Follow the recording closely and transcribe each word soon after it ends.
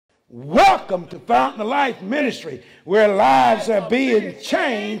Welcome to Fountain of Life Ministry, where lives are being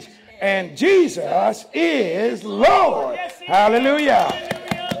changed and Jesus is Lord. Hallelujah.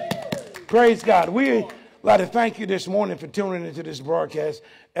 Praise God. We'd like to thank you this morning for tuning into this broadcast,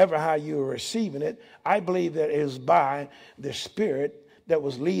 ever how you are receiving it. I believe that it is by the Spirit that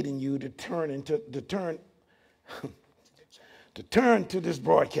was leading you to turn to this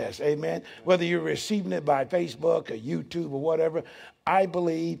broadcast. Amen. Whether you're receiving it by Facebook or YouTube or whatever, I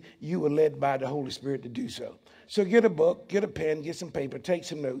believe you were led by the Holy Spirit to do so. So get a book, get a pen, get some paper, take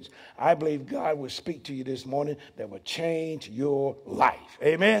some notes. I believe God will speak to you this morning that will change your life.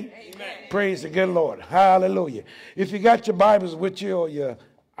 Amen. Amen. Praise the good Lord. Hallelujah. If you got your Bibles with you or your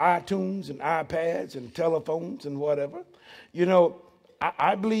iTunes and iPads and telephones and whatever, you know,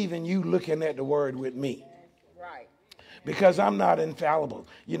 I believe in you looking at the word with me. Right. Because I'm not infallible.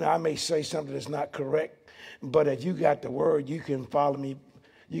 You know, I may say something that's not correct, but if you got the word, you can follow me.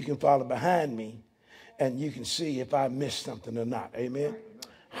 You can follow behind me, and you can see if I missed something or not. Amen.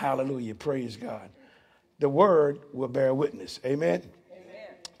 Hallelujah. Praise God. The word will bear witness. Amen. Amen.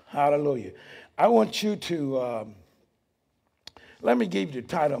 Hallelujah. I want you to, let me give you the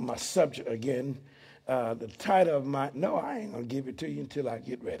title of my subject again. The title of my, no, I ain't going to give it to you until I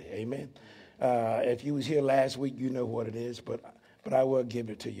get ready. Amen. If you was here last week, you know what it is, but I will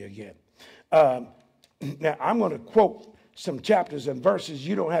give it to you again. Now, I'm going to quote some chapters and verses.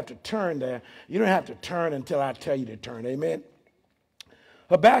 You don't have to turn there. You don't have to turn until I tell you to turn. Amen.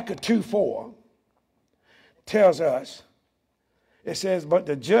 Habakkuk 2:4 tells us, it says, but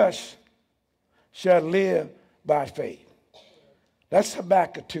the just shall live by faith. That's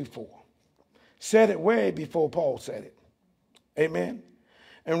Habakkuk 2:4. Said it way before Paul said it. Amen.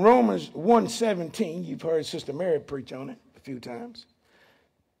 In Romans 1:17, you've heard Sister Mary preach on it a few times.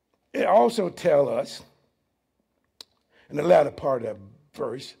 It also tells us, in the latter part of the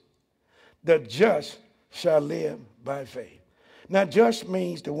verse, the just shall live by faith. Now, just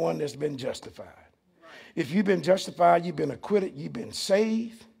means the one that's been justified. If you've been justified, you've been acquitted, you've been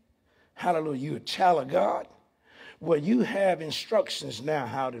saved. Hallelujah. You're a child of God. Well, you have instructions now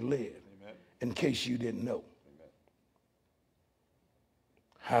how to live, amen, in case you didn't know. Amen.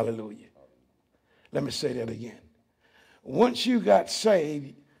 Hallelujah. Let me say that again. Once you got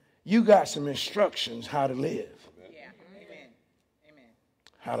saved, you got some instructions how to live. Yeah. Amen. Amen.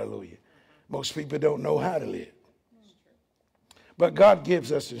 Hallelujah. Most people don't know how to live. But God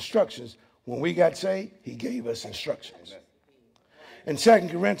gives us instructions. When we got saved, he gave us instructions. And 2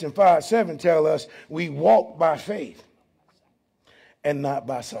 Corinthians 5:7 tell us we walk by faith and not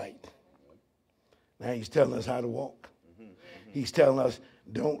by sight. Now he's telling us how to walk. He's telling us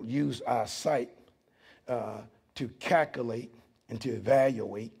don't use our sight to calculate and to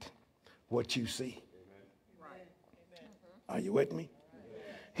evaluate what you see. Are you with me?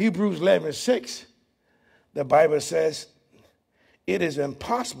 Hebrews 11:6, the Bible says it is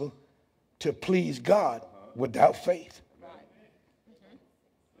impossible to please God without faith.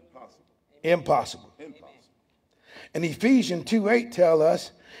 Impossible. And Ephesians 2:8 tell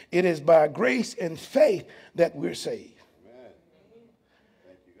us it is by grace and faith that we're saved. Amen.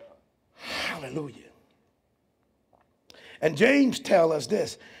 Thank you, God. Hallelujah. And James tell us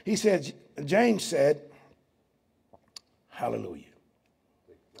this. He said, James said, hallelujah.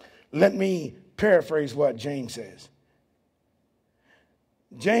 Let me paraphrase what James says.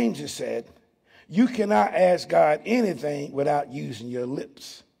 James has said, you cannot ask God anything without using your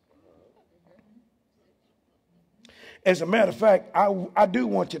lips. As a matter of fact, I do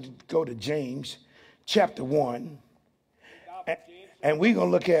want you to go to James chapter 1. And we're going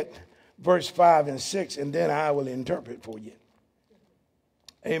to look at verse 5 and 6, and then I will interpret for you.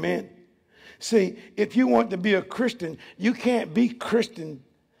 Amen. See, if you want to be a Christian, you can't be Christian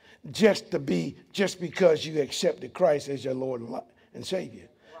just because you accepted Christ as your Lord and Savior.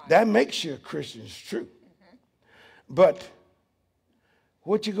 That makes you a Christian, it's true. But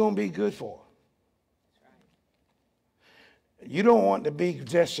what you going to be good for? You don't want to be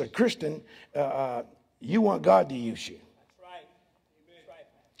just a Christian. You want God to use you. That's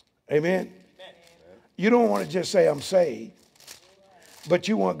right. Amen. Amen. You don't want to just say, I'm saved, but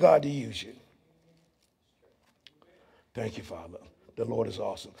you want God to use you. Thank you, Father. The Lord is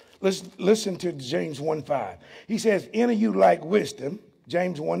awesome. Listen to James 1:5. He says, any of you like wisdom,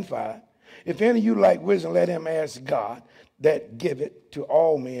 James 1:5. If any of you like wisdom, let him ask God that give it to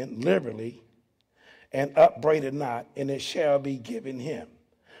all men liberally and upbraid it not, and it shall be given him.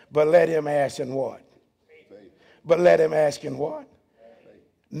 But let him ask in what? Faith. But let him ask in what? Faith.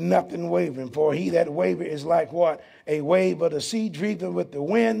 Nothing wavering. For he that waver is like what? A wave of the sea driven with the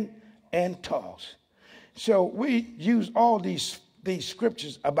wind and tossed. So we use all these these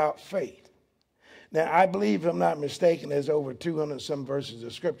scriptures about faith. Now, I believe, if I'm not mistaken, there's over 200 some verses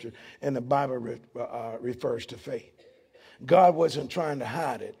of scripture, and the Bible refers to faith. God wasn't trying to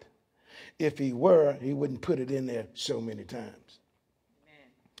hide it. If he were, he wouldn't put it in there so many times.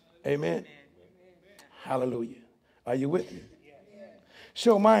 Amen. Amen. Hallelujah. Are you with me?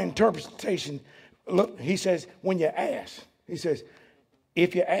 So my interpretation, look, he says, when you ask, he says,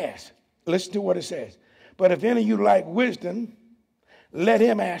 if you ask, listen to what it says. But if any of you lack wisdom, let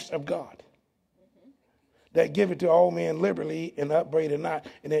him ask of God, that give it to all men liberally and upbraid it not,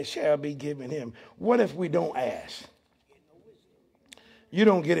 and it shall be given him. What if we don't ask? You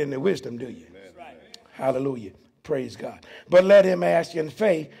don't get into wisdom, do you? Amen. Hallelujah. Praise God. But let him ask in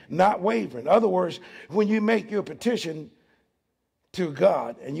faith, not wavering. In other words, when you make your petition to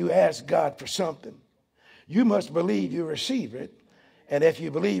God and you ask God for something, you must believe you receive it. And if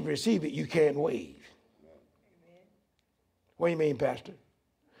you believe you receive it, you can't wave. What do you mean, Pastor?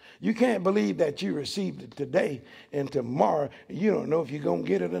 You can't believe that you received it today and tomorrow you don't know if you're going to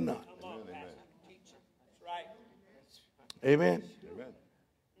get it or not. Come on, Pastor. Teach it. That's right. Amen. Amen.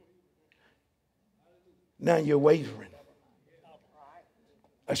 Now you're wavering.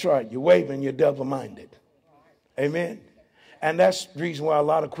 That's right. You're wavering. You're double-minded. Amen. And that's the reason why a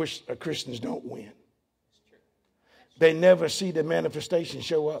lot of Christians don't win. They never see the manifestation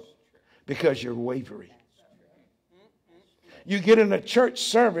show up because you're wavering. You get in a church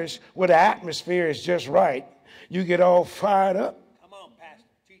service where the atmosphere is just right. You get all fired up. Come on, Pastor,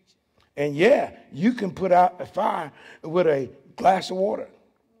 teach it. And yeah, you can put out a fire with a glass of water.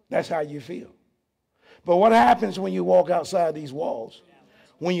 That's how you feel. But what happens when you walk outside these walls,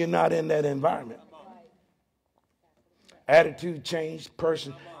 when you're not in that environment? Attitude changed,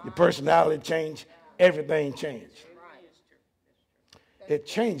 your personality changed, everything changed. It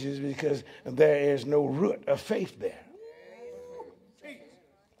changes because there is no root of faith there.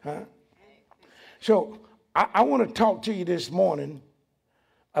 Huh? So I want to talk to you this morning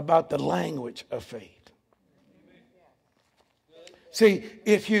about the language of faith. See,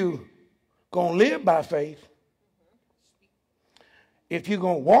 if you going to live by faith, if you're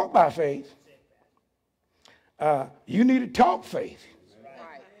going to walk by faith, you need to talk faith.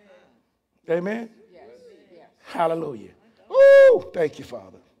 Amen? Hallelujah. Woo! Thank you,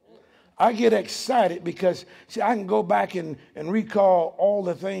 Father. I get excited because, see, I can go back and recall all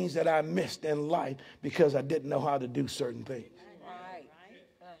the things that I missed in life because I didn't know how to do certain things.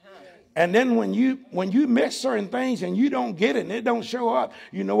 And then when you miss certain things and you don't get it and it don't show up,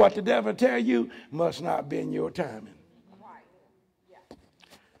 you know what the devil tell you? Must not be in your timing.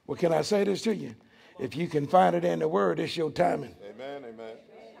 Well, can I say this to you? If you can find it in the word, it's your timing. Amen, amen.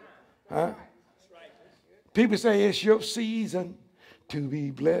 Huh? People say it's your season to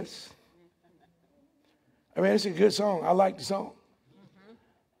be blessed. I mean, it's a good song. I like the song.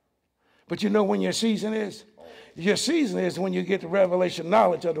 But you know when your season is? Your season is when you get the revelation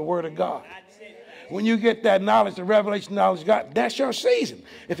knowledge of the word of God. When you get that knowledge, the revelation knowledge of God, that's your season.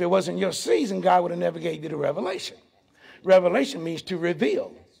 If it wasn't your season, God would have never gave you the revelation. Revelation means to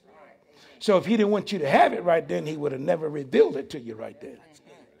reveal. So if he didn't want you to have it right then, he would have never revealed it to you right then.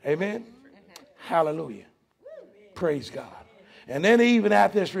 Amen? Hallelujah. Praise God. And then even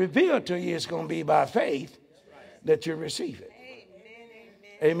after it's revealed to you, it's going to be by faith that you receive it.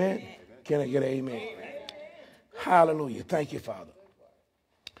 Amen? Can I get an amen? Hallelujah. Thank you, Father.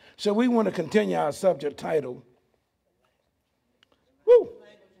 So we want to continue our subject title,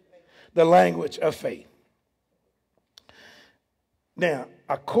 the language of faith. Now,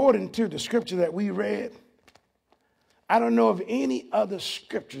 according to the scripture that we read, I don't know of any other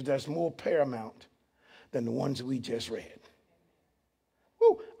scripture that's more paramount than the ones we just read.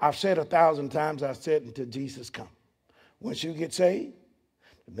 I've said 1,000 times, I've said until Jesus come. Once you get saved,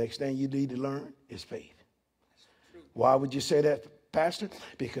 the next thing you need to learn is faith. Why would you say that, Pastor?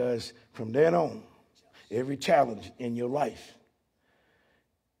 Because from then on, every challenge in your life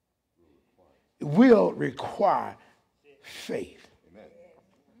will require faith. Amen.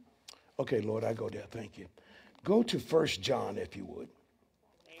 Okay, Lord, I go there. Thank you. Go to 1 John, if you would.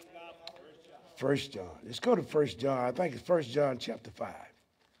 1 John. Let's go to 1 John. I think it's 1 John chapter 5.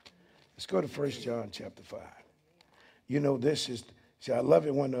 Let's go to 1 John chapter 5. You know, this is, see, I love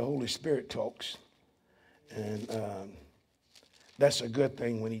it when the Holy Spirit talks. And that's a good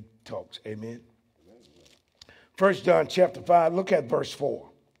thing when he talks. Amen. 1 John chapter 5, look at verse 4.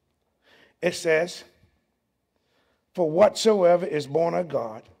 It says, for whatsoever is born of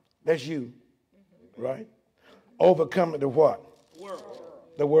God, that's you, right? Overcoming the what?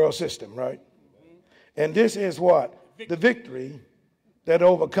 The world system, right? And this is what? The victory that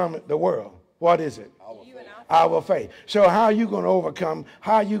overcometh the world. What is it? Our faith. So how are you going to overcome?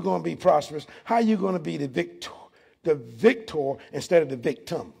 How are you going to be prosperous? How are you going to be the victor instead of the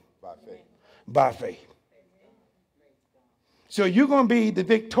victim? By faith. By faith. So you're going to be the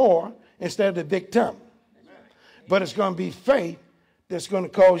victor instead of the victim. But it's going to be faith that's going to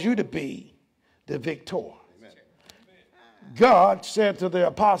cause you to be the victor. God said to the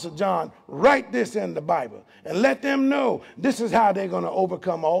Apostle John, write this in the Bible and let them know this is how they're going to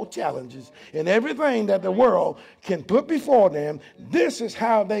overcome all challenges and everything that the world can put before them. This is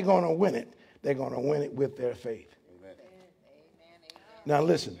how they're going to win it. They're going to win it with their faith. Amen. Now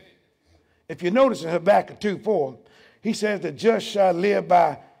listen, if you notice in Habakkuk 2:4, he says the just shall live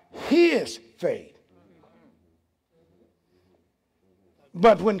by his faith.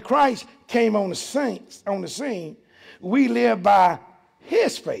 But when Christ came on the scene, we live by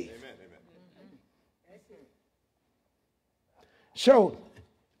his faith. Amen, amen. So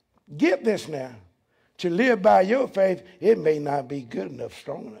get this now. To live by your faith, it may not be good enough,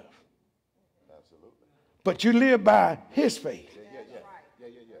 strong enough. Absolutely. But you live by his faith.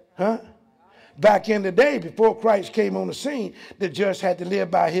 Huh? Back in the day, before Christ came on the scene, the just had to live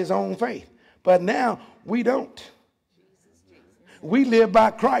by his own faith. But now we don't. We live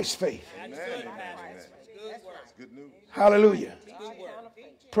by Christ's faith. Amen. Hallelujah.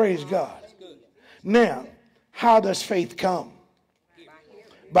 Praise God. Now, how does faith come?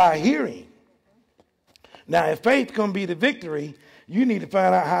 By hearing. Now, if faith going to be the victory, you need to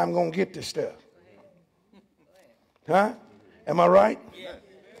find out how I'm going to get this stuff. Huh? Am I right?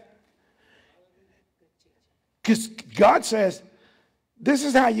 Because God says, this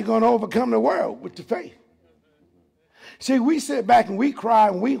is how you're going to overcome the world, with the faith. See, we sit back and we cry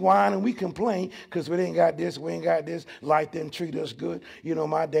and we whine and we complain because we ain't got this, we ain't got this. Life didn't treat us good. You know,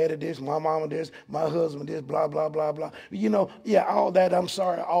 my daddy this, my mama this, my husband this, blah, blah, blah, blah. You know, yeah, all that, I'm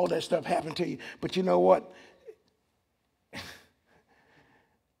sorry, all that stuff happened to you. But you know what?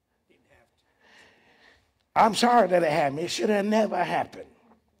 I'm sorry that it happened. It should have never happened.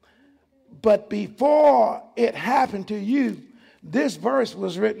 But before it happened to you, this verse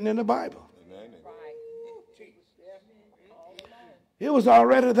was written in the Bible. It was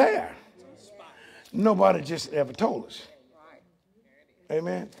already there. Nobody just ever told us.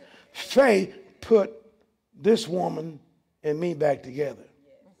 Amen. Faith put this woman and me back together.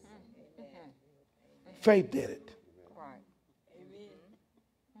 Faith did it.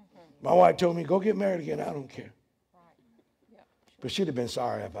 My wife told me, go get married again. I don't care. But she'd have been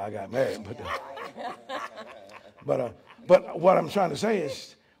sorry if I got married. But what I'm trying to say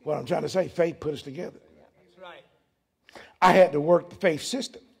is, faith put us together. I had to work the faith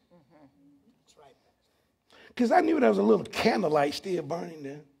system. Because I knew there was a little candlelight still burning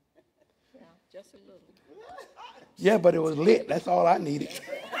there. Yeah, just a little. Yeah, but it was lit. That's all I needed.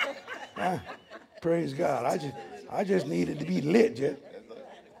 Praise God. I just needed to be lit, Jeff.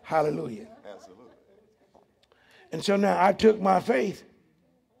 Hallelujah. And so now I took my faith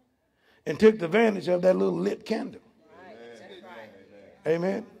and took advantage of that little lit candle.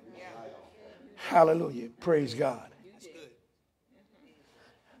 Amen. Hallelujah. Praise God.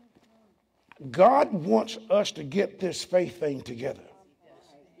 God wants us to get this faith thing together.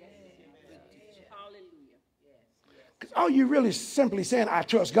 Because all you really simply saying, I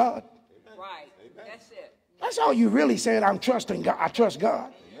trust God. Right. That's it. That's all you really saying, I'm trusting God. I trust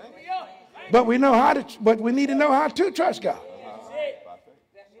God. But we need to know how to trust God.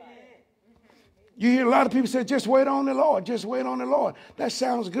 You hear a lot of people say, just wait on the Lord. Just wait on the Lord. That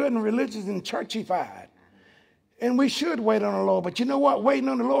sounds good and religious and churchified. And we should wait on the Lord. But you know what waiting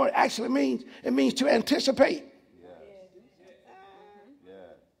on the Lord actually means? It means to anticipate.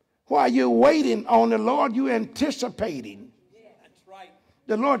 While you're waiting on the Lord, you're anticipating. That's right.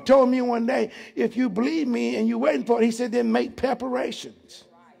 The Lord told me one day, if you believe me and you're waiting for it, he said, then make preparations.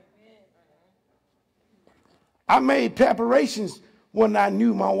 I made preparations when I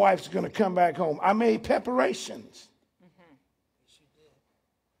knew my wife was going to come back home. I made preparations.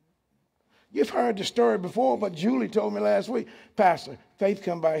 You've heard the story before, but Julie told me last week, Pastor, faith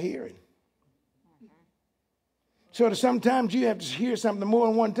comes by hearing. So that sometimes you have to hear something more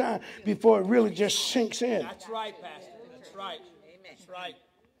than one time before it really just sinks in. That's right, Pastor. That's right. Amen. That's right.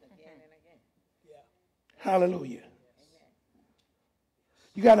 Yeah. Hallelujah.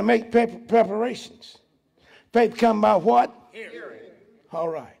 You got to make preparations. Faith comes by what? Hearing. All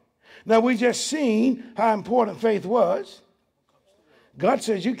right. Now we just seen how important faith was. God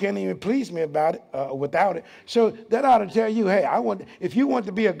says you can't even please me about it without it. So that ought to tell you, hey, if you want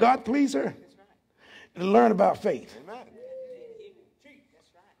to be a God pleaser, learn about faith. Amen.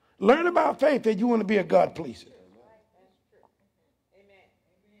 Learn about faith that you want to be a God pleaser.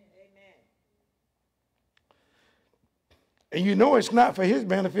 And you know it's not for his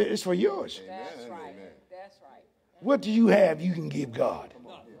benefit, it's for yours. That's right. That's right. What do you have you can give God?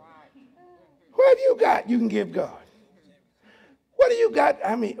 What have you got you can give God? What do you got?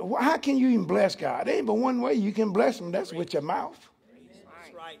 I mean, how can you even bless God? There ain't but one way you can bless him. That's with your mouth.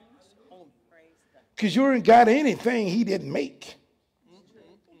 That's right. Because you ain't got anything he didn't make.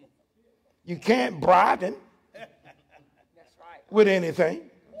 You can't bribe him with anything.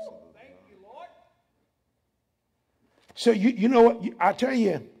 So you know what? I tell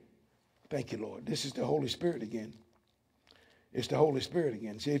you, thank you, Lord. This is the Holy Spirit again. It's the Holy Spirit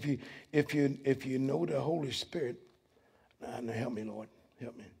again. See, if you know the Holy Spirit, now help me, Lord.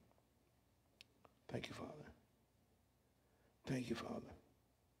 Help me. Thank you, Father. Thank you,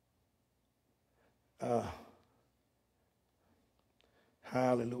 Father.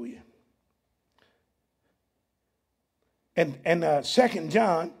 Hallelujah. And 2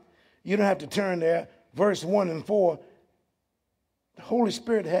 John, you don't have to turn there, verse 1 and 4. The Holy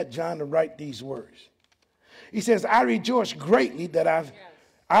Spirit had John to write these words. He says, I rejoice greatly that I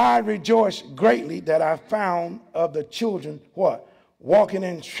found of the children, what? Walking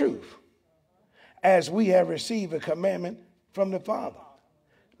in truth, as we have received a commandment from the Father.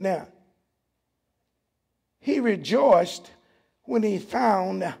 Now, he rejoiced when he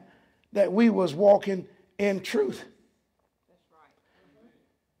found that we was walking in truth.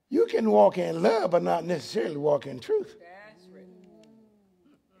 You can walk in love, but not necessarily walk in truth. That's right.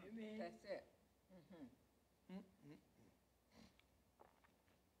 That's it.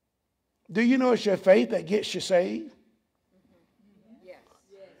 Do you know it's your faith that gets you saved? Yes.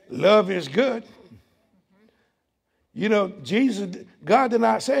 Love is good. You know, God did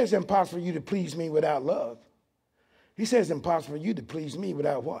not say it's impossible for you to please me without love. He says it's impossible for you to please me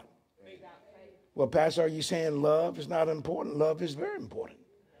without what? Without faith. Well, Pastor, are you saying love is not important? Love is very important.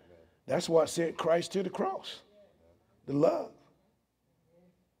 That's what sent Christ to the cross. The love.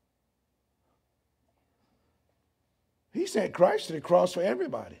 He sent Christ to the cross for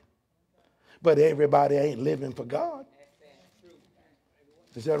everybody. But everybody ain't living for God.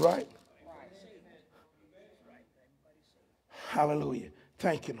 Is that right? Hallelujah.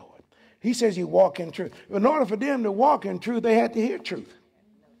 Thank you, Lord. He says you walk in truth. In order for them to walk in truth, they had to hear truth.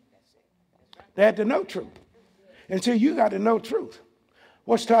 They had to know truth. And so you got to know truth.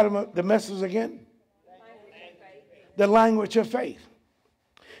 What's the message again? The language of faith.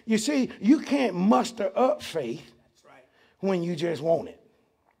 You see, you can't muster up faith when you just want it.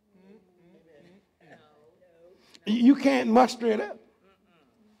 You can't muster it up.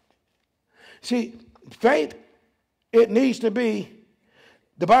 See, faith, it needs to be,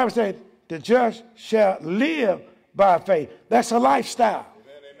 the Bible said, the just shall live by faith. That's a lifestyle.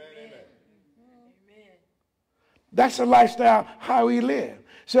 That's a lifestyle, how we live.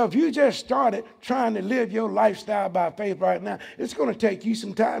 So if you just started trying to live your lifestyle by faith right now, it's going to take you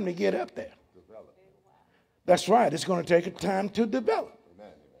some time to get up there. That's right. It's going to take a time to develop.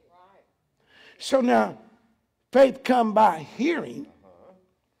 So now, faith comes by hearing,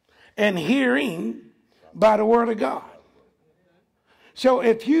 and hearing by the word of God. So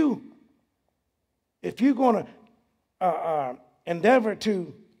if you're going to endeavor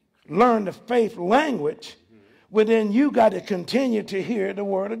to learn the faith language, well, then you got to continue to hear the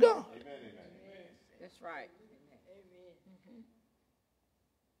word of God. That's right.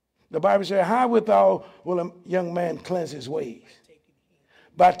 The Bible says, how withal will a young man cleanse his ways?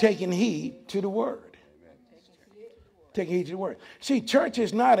 By taking heed to the word. Taking heed to the word. See, church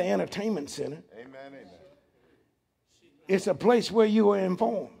is not an entertainment center. It's a place where you are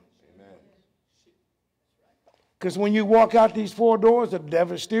informed. Because when you walk out these four doors, the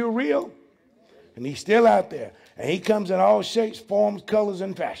devil's still real. And he's still out there. And he comes in all shapes, forms, colors,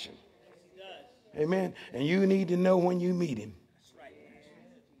 and fashion. Amen. And you need to know when you meet him.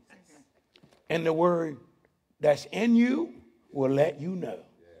 And the word that's in you will let you know.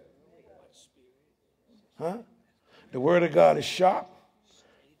 Huh? The word of God is sharp,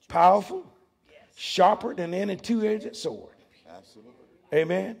 powerful, sharper than any two-edged sword.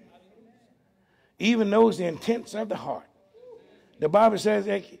 Amen. Even knows the intents of the heart. The Bible says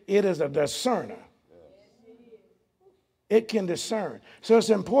it is a discerner. It can discern. So it's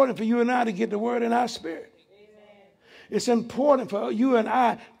important for you and I to get the word in our spirit. It's important for you and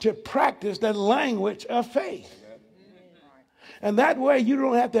I to practice the language of faith. And that way you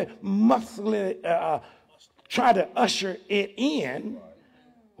don't have to muscly try to usher it in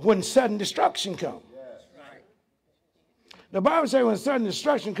when sudden destruction comes. The Bible says when sudden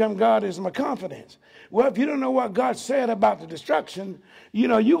destruction comes, God is my confidence. Well, if you don't know what God said about the destruction, you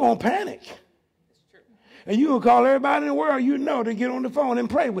know, you're going to panic. And you're going to call everybody in the world you know to get on the phone and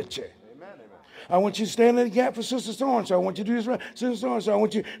pray with you. I want you to stand in the gap for Sister So-and-so. I want you to do this right. Sister So-and-so, I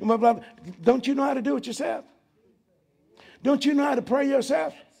want you, blah, blah, blah. Don't you know how to do it yourself? Don't you know how to pray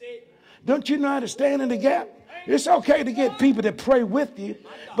yourself? Don't you know how to stand in the gap? It's okay to get people to pray with you,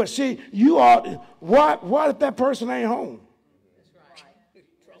 but see, you are, what if that person ain't home?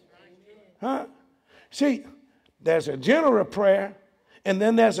 Huh? See, there's a general prayer, and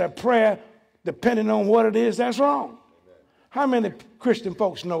then there's a prayer depending on what it is that's wrong. How many Christian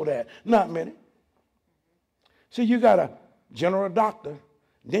folks know that? Not many. See, you got a general doctor,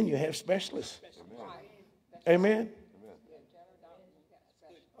 then you have specialists. Amen?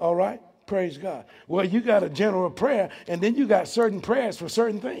 All right? Praise God. Well, you got a general prayer, and then you got certain prayers for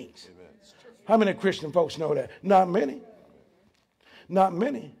certain things. How many Christian folks know that? Not many. Not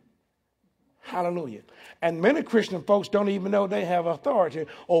many. Hallelujah. And many Christian folks don't even know they have authority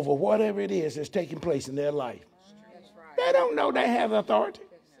over whatever it is that's taking place in their life. They don't know they have authority.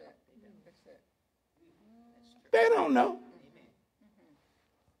 They don't know.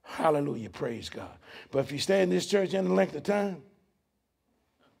 Hallelujah. Praise God. But if you stay in this church any length of time,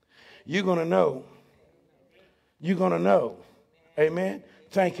 you're going to know. You're going to know. Amen.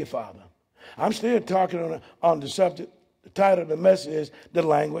 Thank you, Father. I'm still talking on the subject. The title of the message is The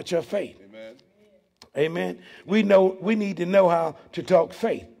Language of Faith. Amen. Amen. We need to know how to talk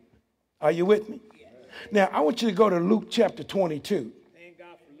faith. Are you with me? Now, I want you to go to Luke chapter 22. Thank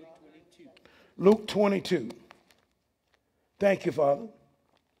God for Luke 22. Luke 22. Thank you, Father.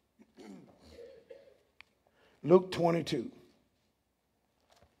 Luke 22.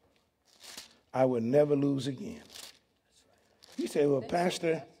 I will never lose again. You say, well,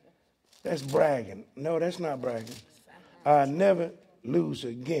 Pastor, that's bragging. No, that's not bragging. I never lose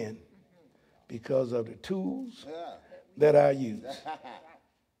again because of the tools that I use.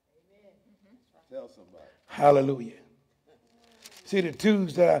 Tell somebody. Hallelujah. See, the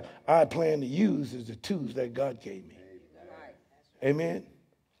tools that I plan to use is the tools that God gave me. Amen.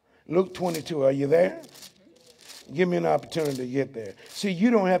 Luke 22, are you there? Give me an opportunity to get there. See,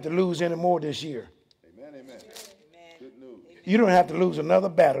 you don't have to lose any more this year. Amen, amen. Good news. You don't have to lose another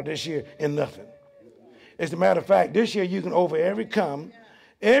battle this year in nothing. As a matter of fact, this year you can overcome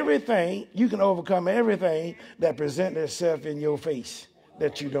everything. You can overcome everything that presents itself in your face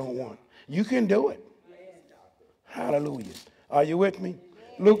that you don't want. You can do it. Hallelujah. Are you with me?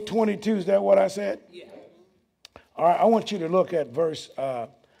 Luke 22, is that what I said? Yeah. All right, I want you to look at verse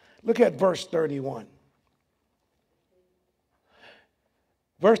 31.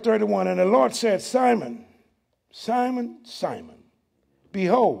 Verse 31, and the Lord said, Simon, Simon, Simon,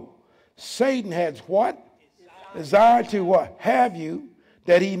 behold, Satan has what? Desire to what? Have you,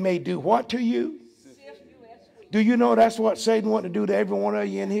 that he may do what to you? Do you know that's what Satan wants to do to every one of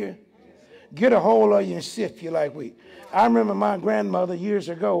you in here? Get a hold of you and sift you like wheat. I remember my grandmother years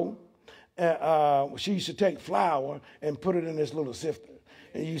ago, she used to take flour and put it in this little sifter.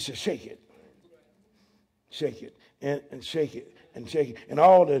 And you used to shake it, and shake it. And shake it. And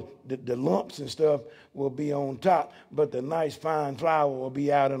all the lumps and stuff will be on top, but the nice fine flour will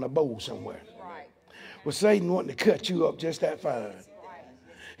be out in a bowl somewhere. Right. Well, Satan wanted to cut you up just that fine. Right.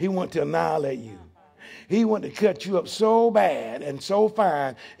 He wanted to annihilate you. He wanted to cut you up so bad and so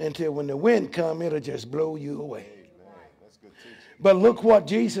fine until when the wind comes, it'll just blow you away. That's good teaching. But look what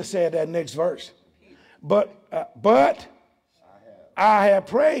Jesus said that next verse. But I have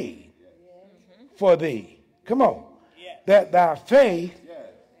prayed for thee. Come on. That thy faith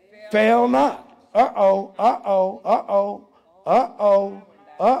fail not.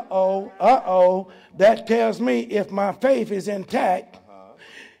 That tells me if my faith is intact,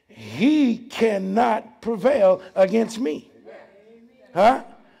 he cannot prevail against me. Huh?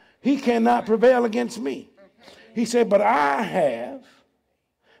 He cannot prevail against me. He said, but I have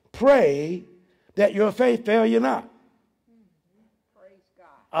prayed that your faith fail you not.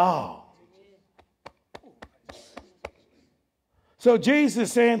 Oh. So Jesus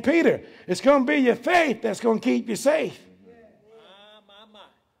is saying, Peter, it's going to be your faith that's going to keep you safe.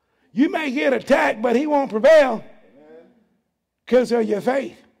 You may get attacked, but he won't prevail because of your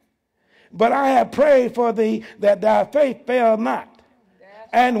faith. But I have prayed for thee that thy faith fail not.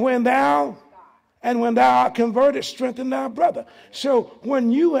 And when thou art converted, strengthen thy brother. So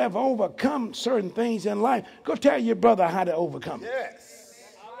when you have overcome certain things in life, go tell your brother how to overcome it. Yes.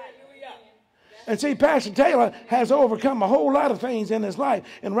 And see, Pastor Taylor has overcome a whole lot of things in his life.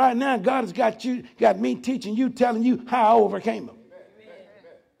 And right now, God has got me teaching you, telling you how I overcame them.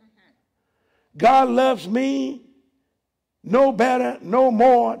 God loves me no better, no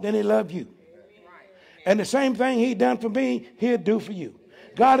more than he loved you. And the same thing he done for me, he'll do for you.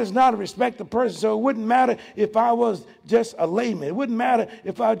 God is not a respected person, so it wouldn't matter if I was just a layman. It wouldn't matter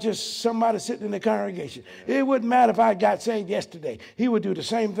if I was just somebody sitting in the congregation. It wouldn't matter if I got saved yesterday. He would do the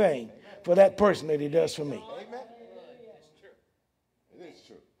same thing for that person that he does for me. Amen. It is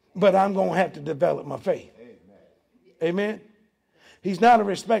true. But I'm going to have to develop my faith. Amen. He's not a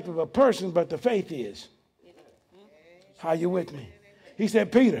respecter of a person, but the faith is. Are you with me? He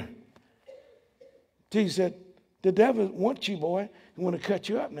said, Peter, Jesus said, the devil wants you, boy. He want to cut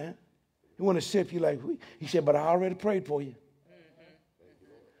you up now. He want to sift you like wheat. He said, but I already prayed for you.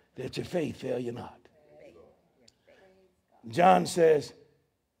 That your faith fail you not. John says,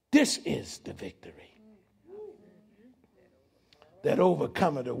 this is the victory that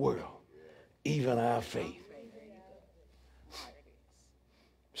overcometh the world, even our faith.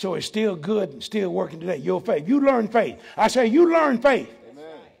 So it's still good and still working today. Your faith. You learn faith. I say you learn faith. Amen.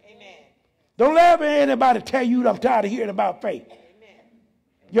 Don't let anybody tell you I'm tired of hearing about faith.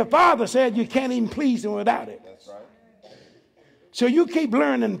 Your father said you can't even please him without it. That's right. So you keep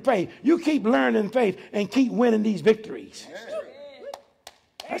learning faith. You keep learning faith and keep winning these victories.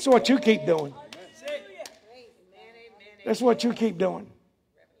 That's what you keep doing. That's what you keep doing.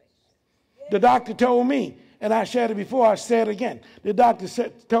 The doctor told me, and I said it before, I said it again. The doctor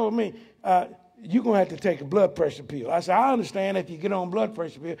told me, you're going to have to take a blood pressure pill. I said, I understand if you get on blood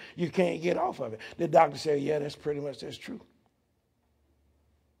pressure pill, you can't get off of it. The doctor said, yeah, that's true.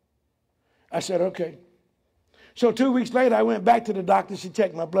 I said, okay. So 2 weeks later, I went back to the doctor. She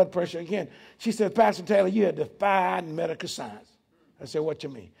checked my blood pressure again. She said, Pastor Taylor, you have defied medical science. I said, what you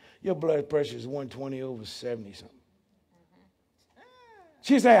mean? Your blood pressure is 120/70 something.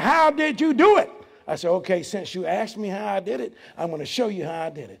 She said, how did you do it? I said, okay, since you asked me how I did it, I'm going to show you how I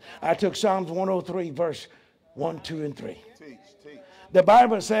did it. I took Psalms 103, verse 1, 2, and 3. Teach. The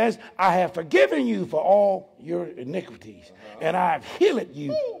Bible says, I have forgiven you for all your iniquities, and I have healed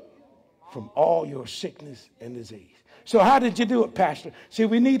you from all your sickness and disease. So how did you do it, Pastor? See,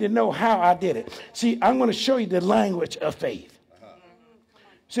 we need to know how I did it. See, I'm going to show you the language of faith.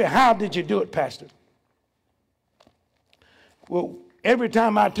 Say, how did you do it, Pastor? Well, every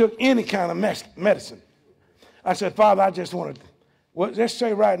time I took any kind of medicine, I said, Father, I just want to, well, let's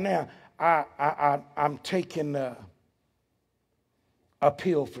say right now, I'm taking a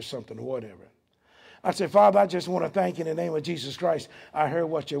pill for something or whatever. I said, Father, I just want to thank you in the name of Jesus Christ. I heard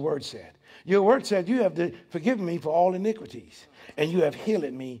what your word said. Your word said you have forgiven me for all iniquities, and you have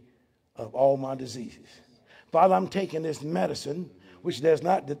healed me of all my diseases. Father, I'm taking this medicine, which does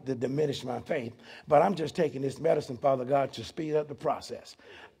not diminish my faith, but I'm just taking this medicine, Father God, to speed up the process.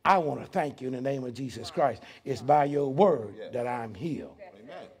 I want to thank you in the name of Jesus Christ. It's by your word that I'm healed.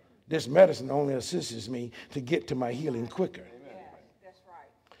 Amen. This medicine only assists me to get to my healing quicker. That's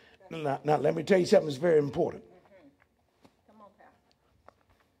right. Now, let me tell you something that's very important. Come on, Pastor.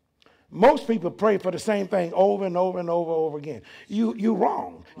 Most people pray for the same thing over and over and over again. You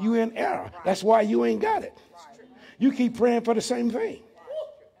wrong. You in error. That's why you ain't got it. You keep praying for the same thing.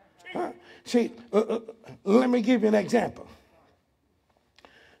 Huh? See, let me give you an example.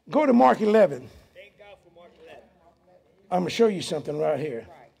 Go to Mark 11. Thank God for Mark 11. I'm going to show you something right here.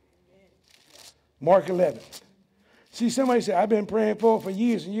 Mark 11. See, somebody said, I've been praying for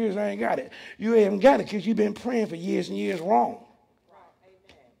years and years, I ain't got it. You haven't got it because you've been praying for years and years wrong.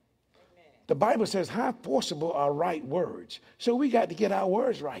 The Bible says, how forcible are right words? So we got to get our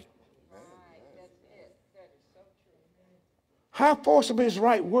words right. How forcible is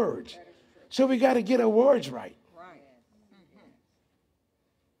right words? So we got to get our words right.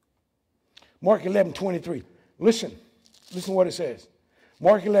 Mark 11:23. Listen what it says.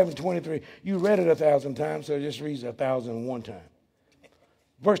 Mark 11:23. You read it 1,000 times, so just read it 1,001 times.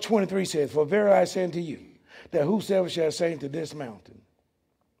 Verse 23 says, for verily I say unto you, that whosoever shall say unto this mountain.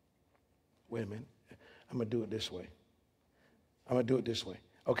 Wait a minute. I'm going to do it this way.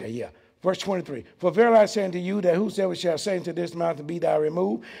 Okay, yeah. Verse 23. For verily I say unto you, that whosoever shall say unto this mountain, be thou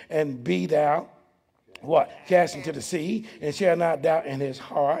removed, and be thou, what? Cast into the sea, and shall not doubt in his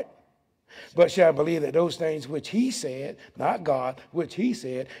heart, but shall believe that those things which he said, not God, which he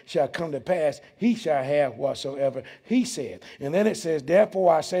said, shall come to pass, he shall have whatsoever he said. And then it says,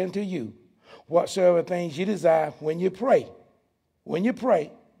 therefore I say unto you, whatsoever things you desire when you pray,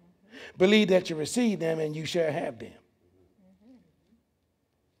 believe that you receive them and you shall have them.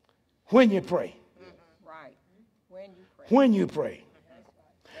 When you pray. Right. When you pray.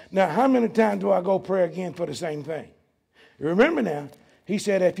 Now, how many times do I go pray again for the same thing? Remember now, he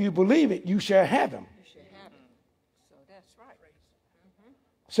said, if you believe it, you shall have them. So that's right.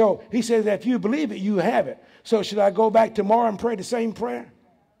 So he says, if you believe it, you have it. So should I go back tomorrow and pray the same prayer?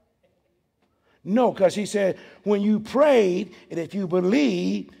 No, because he said, when you prayed, and if you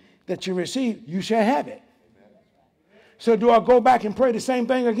believe that you receive, you shall have it. So do I go back and pray the same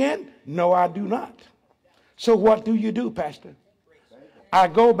thing again? No, I do not. So what do you do, Pastor? I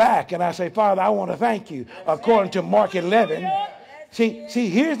go back and I say, Father, I want to thank you. According to Mark 11. See,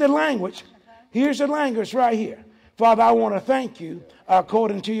 here's the language. Here's the language right here. Father, I want to thank you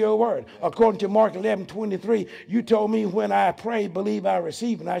according to your word. According to Mark 11:23, you told me when I pray, believe I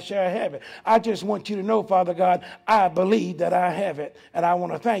receive, and I shall have it. I just want you to know, Father God, I believe that I have it, and I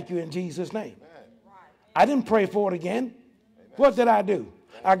want to thank you in Jesus' name. I didn't pray for it again. What did I do?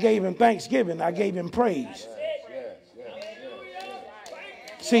 I gave him thanksgiving. I gave him praise.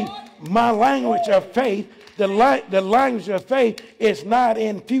 See, my language of faith, the language of faith is not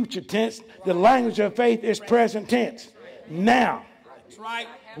in future tense. The language of faith is present tense. Now.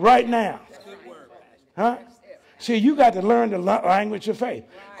 Right now. Huh? See, you got to learn the language of faith.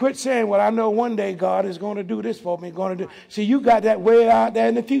 Quit saying, well, I know one day God is going to do this for me. Going to do. See, you got that way out there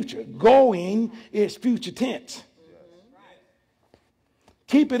in the future. Going is future tense.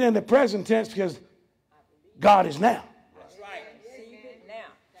 Keep it in the present tense because God is now.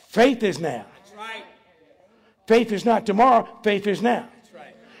 Faith is now. Faith is not tomorrow. Faith is now.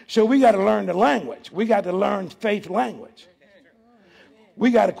 So we got to learn the language. We got to learn faith language. We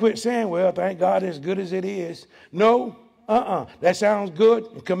got to quit saying, well, thank God as good as it is. No, that sounds good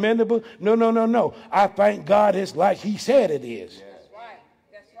and commendable. No. I thank God it's like he said it is. That's right.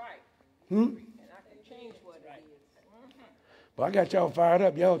 That's right. And I can change what it is. Well, I got y'all fired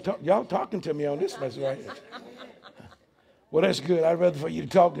up. Y'all talking to me on this mess right here. Well, that's good. I'd rather for you to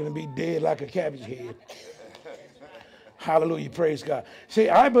talk than to be dead like a cabbage head. Hallelujah. Praise God. See,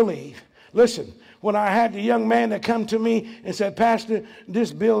 I believe, listen, when I had the young man that come to me and said, Pastor,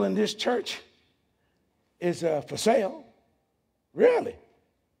 this building, this church is for sale. Really?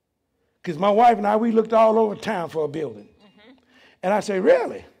 Because my wife and I, we looked all over town for a building. And I say,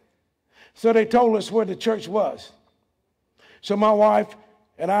 really? So they told us where the church was. So my wife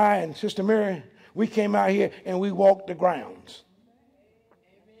and I and Sister Mary, we came out here and we walked the grounds.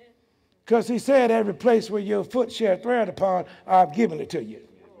 Because he said, every place where your foot shall tread upon, I've given it to you.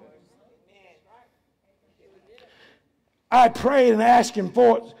 I prayed and asked him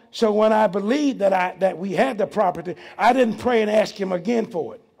for it. So when I believed that we had the property, I didn't pray and ask him again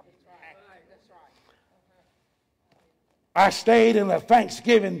for it. I stayed in a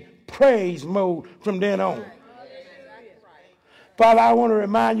thanksgiving praise mode from then on. Father, I want to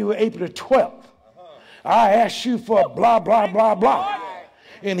remind you of April the 12th. I asked you for blah, blah, blah, blah.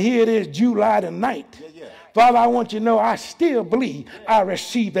 And here it is July the 9th. Father, I want you to know I still believe I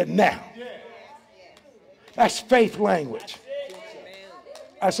receive it now. That's faith language.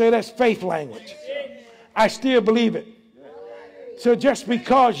 I say that's faith language. I still believe it. So just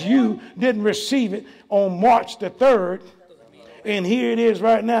because you didn't receive it on March the 3rd, and here it is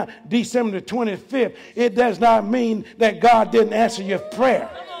right now, December the 25th, it does not mean that God didn't answer your prayer.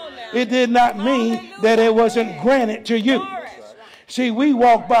 It did not mean that it wasn't granted to you. See, we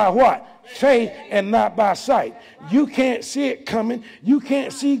walk by what? Faith and not by sight. You can't see it coming. You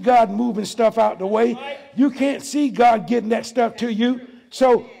can't see God moving stuff out the way. You can't see God getting that stuff to you.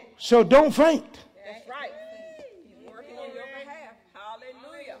 So don't faint. That's right. He's working on your behalf.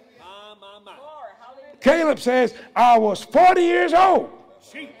 Hallelujah. Caleb says, I was 40 years old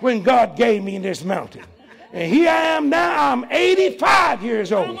when God gave me this mountain. And here I am now, I'm 85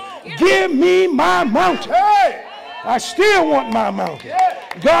 years old. Give me my mountain. I still want my mountain.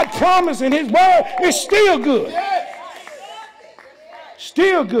 God promised in his word, it's still good.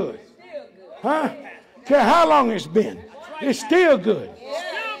 Still good. Huh? Care how long it's been. It's still good.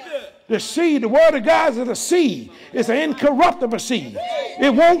 The seed, the word of God is a seed. It's an incorruptible seed.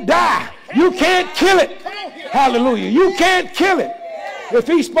 It won't die. You can't kill it. Hallelujah. You can't kill it. If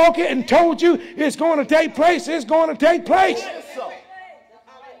he spoke it and told you it's going to take place, it's going to take place.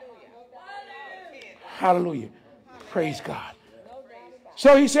 Hallelujah. Praise God.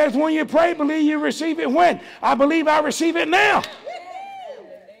 So he says, when you pray, believe you receive it when? I believe I receive it now.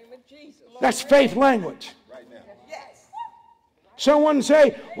 That's faith language. Someone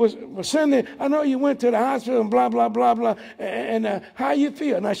say, was sending, I know you went to the hospital and blah, blah, blah, blah. And how you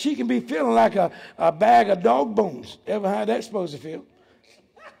feel? Now, she can be feeling like a bag of dog bones. Ever how that's supposed to feel?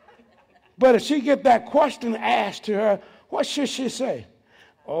 But if she get that question asked to her, what should she say?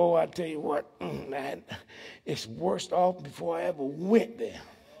 Oh, I tell you what, man, it's worse off before I ever went there.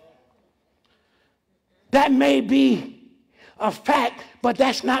 That may be a fact, but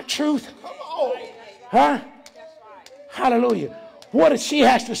that's not truth. Huh? Hallelujah. What does she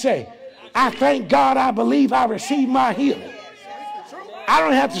has to say? I thank God I believe I received my healing. I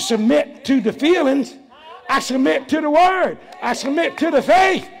don't have to submit to the feelings. I submit to the word. I submit to the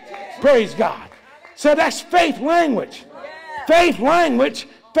faith. Praise God. So that's faith language. Faith language.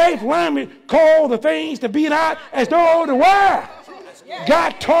 Faith language. Call the things to be not as though they were.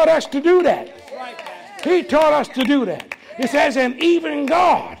 God taught us to do that. He taught us to do that. It says, and even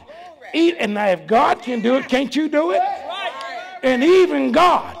God. And now if God can do it, can't you do it? And even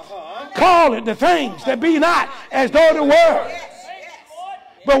God. Call it the things that be not as though they were.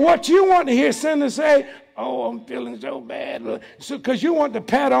 But what you want to hear sinners say, oh, I'm feeling so bad. Because you want to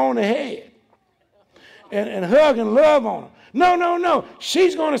pat her on the head and hug and love on her. No, no, no.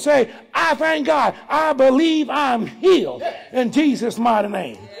 She's going to say, I thank God. I believe I'm healed in Jesus' mighty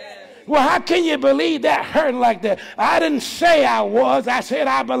name. Well, how can you believe that hurting like that? I didn't say I was. I said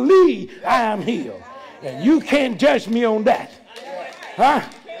I believe I am healed. And you can't judge me on that. Huh?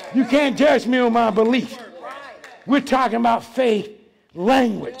 You can't judge me on my belief. We're talking about faith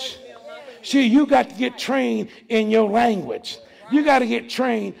language. See, you got to get trained in your language. You got to get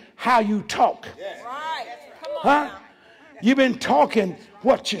trained how you talk. Huh? You've been talking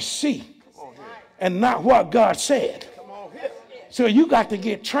what you see and not what God said. So you got to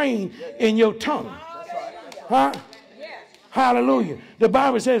get trained in your tongue. Huh? Hallelujah. The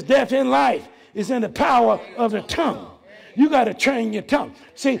Bible says death and life is in the power of the tongue. You got to train your tongue.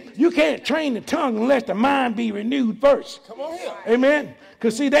 See, you can't train the tongue unless the mind be renewed first. Amen.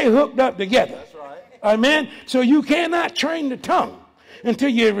 Because see, they hooked up together. Amen. So you cannot train the tongue until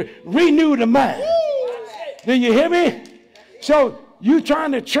you renew the mind. Do you hear me? So you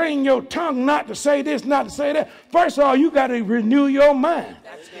trying to train your tongue not to say this, not to say that. First of all, you got to renew your mind.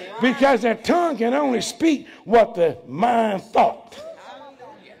 Because that tongue can only speak what the mind thought.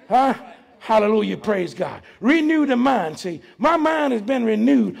 Huh? Hallelujah, praise God. Renew the mind. See, my mind has been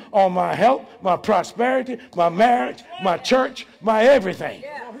renewed on my health, my prosperity, my marriage, my church, my everything.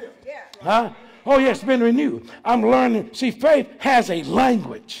 Huh? Oh, yes, it's been renewed. I'm learning. See, faith has a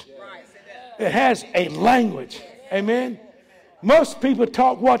language. It has a language. Amen. Most people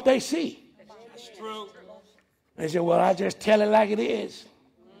talk what they see. That's true. They say, well, I just tell it like it is.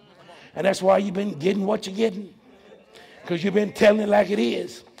 And that's why you've been getting what you're getting. Because you've been telling it like it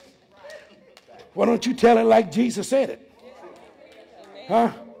is. Why don't you tell it like Jesus said it?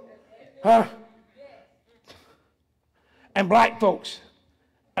 Huh? Huh? And black folks,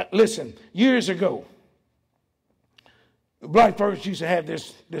 listen, years ago, black folks used to have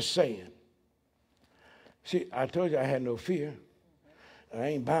this saying. See, I told you I had no fear. I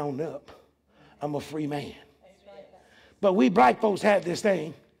ain't bound up. I'm a free man. But we black folks had this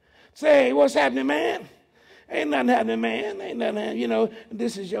thing. Say, hey, what's happening, man? Ain't nothing happening, man. Ain't nothing happening. You know,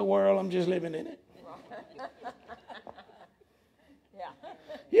 this is your world. I'm just living in it.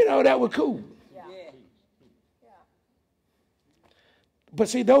 You know, that was cool. But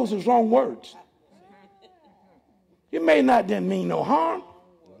see, those was wrong words. It may not then mean no harm.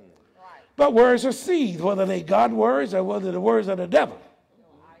 But words are seeds, whether they God words or whether the words of the devil.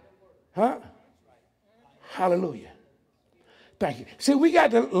 Huh? Hallelujah. Thank you. See, we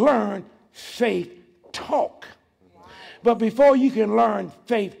got to learn faith talk. But before you can learn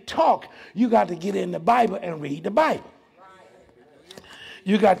faith talk, you got to get in the Bible and read the Bible.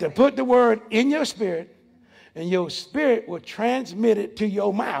 You got to put the word in your spirit, and your spirit will transmit it to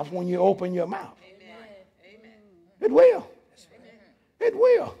your mouth when you open your mouth. Amen. It will. It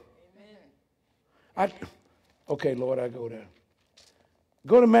will. Okay, Lord, I go there.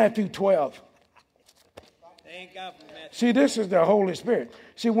 Go to Matthew 12. Thank God for Matthew. See, this is the Holy Spirit.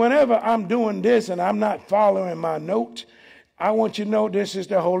 See, whenever I'm doing this and I'm not following my notes, I want you to know this is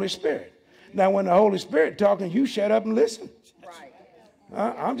the Holy Spirit. Now, when the Holy Spirit talking, you shut up and listen. Right.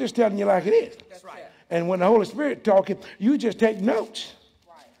 I'm just telling you like it is. That's right. And when the Holy Spirit talking, you just take notes.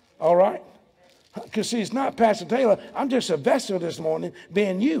 Right. All right? Because, see, it's not Pastor Taylor. I'm just a vessel this morning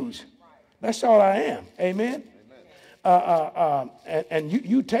being used. That's all I am. Amen? And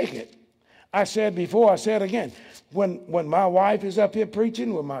you take it. I said before, I said again, when my wife is up here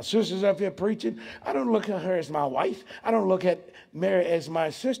preaching, when my sister's up here preaching, I don't look at her as my wife. I don't look at Mary as my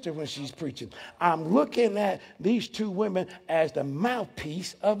sister when she's preaching. I'm looking at these two women as the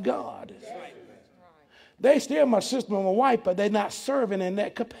mouthpiece of God. They still my sister and my wife, but they're not serving in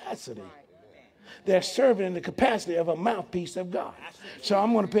that capacity. They're serving in the capacity of a mouthpiece of God. So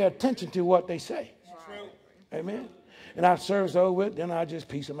I'm going to pay attention to what they say. Amen. And I serve over with, then I'll just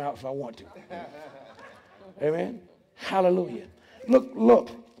piece them out if I want to. Amen. Hallelujah.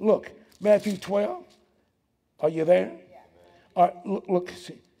 Look. Matthew 12. Are you there? All right, look.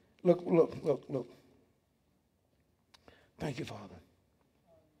 See. Look. Thank you, Father.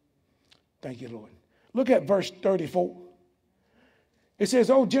 Thank you, Lord. Look at verse 34. It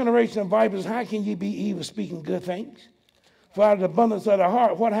says, "O generation of vipers, how can ye be evil, speaking good things? For out of the abundance of the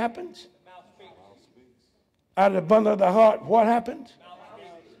heart, what happens? Out of the abundance of the heart, what happens?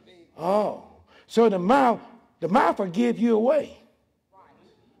 Oh, so the mouth will give you away.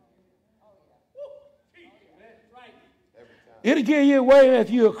 It'll give you away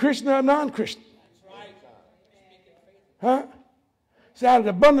if you're a Christian or a non-Christian. Huh? So out of the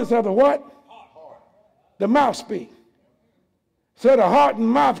abundance of the what? The mouth speak. So the heart and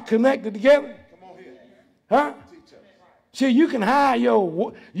mouth connected together. Huh? See, you can hide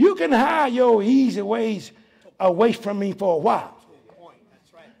your easy ways away from me for a while.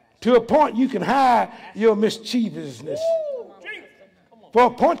 To a point you can hide your mischievousness. For a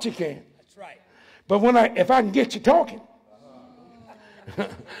point you can. But if I can get you talking,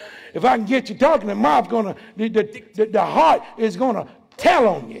 if I can get you talking, the mouth the heart is gonna tell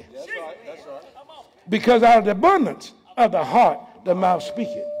on you. That's right. Because out of the abundance of the heart, the mouth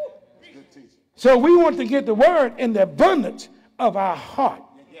speaketh. So we want to get the word in the abundance of our heart,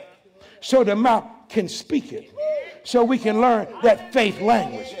 so the mouth can speak it, so we can learn that faith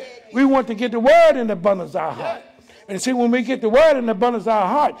language. We want to get the word in the abundance of our heart. And see, when we get the word in the abundance of our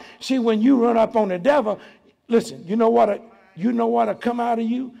heart, see, when you run up on the devil, listen, you know what'll come out of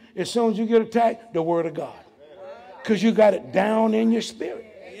you as soon as you get attacked? The word of God. Because you got it down in your spirit.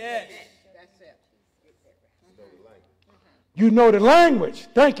 Yes. You know the language.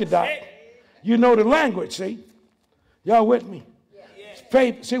 Thank you, Doc. You know the language, see? Y'all with me?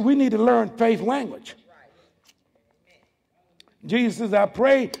 Faith. See, we need to learn faith language. Jesus says, I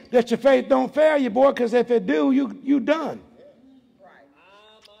pray that your faith don't fail you, boy, because if it do, you done.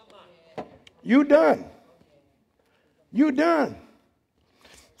 You done. You done.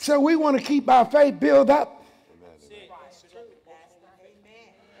 So we want to keep our faith built up.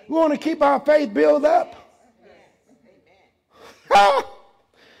 We want to keep our faith built up.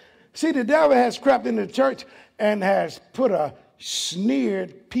 See, the devil has crept into the church and has put a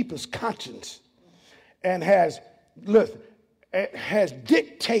sneered people's conscience and has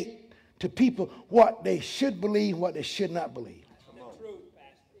dictated to people what they should believe, what they should not believe.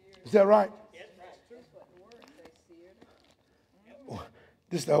 Is that right?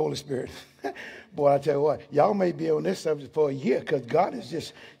 This is the Holy Spirit. Boy, I tell you what, y'all may be on this subject for a year because God is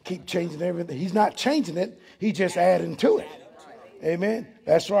just keep changing everything. He's not changing it. He's just adding to it. Amen.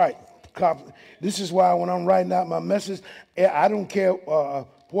 That's right. This is why when I'm writing out my message, I don't care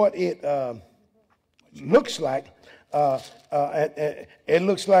what it looks like. It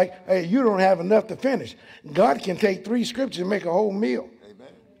looks like, hey, you don't have enough to finish. God can take 3 scriptures and make a whole meal. Amen.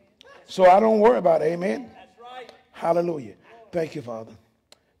 So I don't worry about it. Amen. That's right. Hallelujah. Thank you, Father.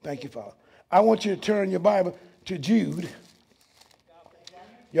 Thank you, Father. I want you to turn your Bible to Jude.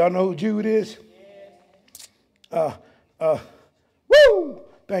 Y'all know who Jude is? Woo!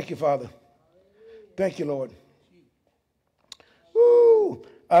 Thank you, Father. Thank you, Lord. Woo!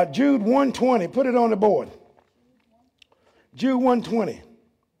 Jude 1:20. Put it on the board. Jude 1:20.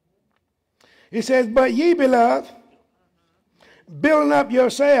 It says, but ye, beloved, building up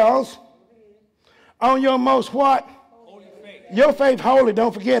yourselves on your most what? Holy faith. Your faith holy.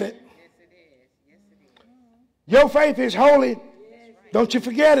 Don't forget it. Yes, it is. Yes, it is. Your faith is holy. Don't you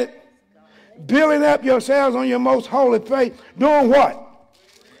forget it. Building up yourselves on your most holy faith. Doing what?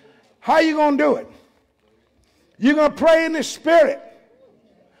 How you going to do it? You're going to pray in the Spirit.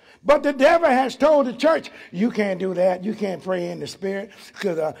 But the devil has told the church, you can't do that. You can't pray in the Spirit.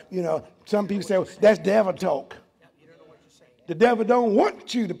 Because, some people say, well, that's devil talk. The devil don't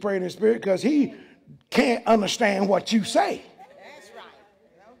want you to pray in the Spirit because he can't understand what you say. That's right.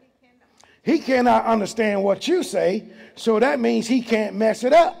 No, he cannot. He cannot understand what you say, so that means he can't mess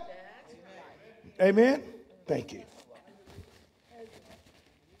it up. Amen? Thank you.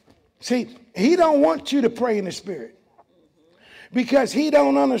 See, he don't want you to pray in the Spirit because he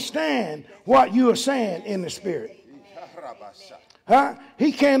don't understand what you are saying in the Spirit. Huh?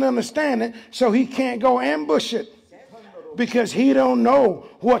 He can't understand it, so he can't go ambush it because he don't know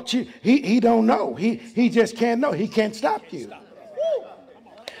what he don't know. He just can't know. He can't stop you.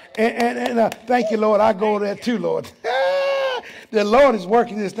 And thank you, Lord. I go there too, Lord. The Lord is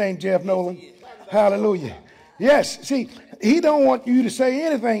working this thing, Jeff Nolan. Hallelujah. Yes, see, he don't want you to say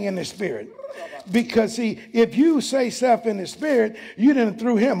anything in the Spirit. Because, see, if you say stuff in the Spirit, you done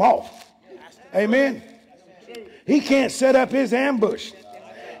threw him off. Amen. He can't set up his ambush.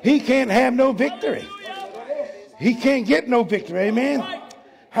 He can't have no victory. He can't get no victory. Amen.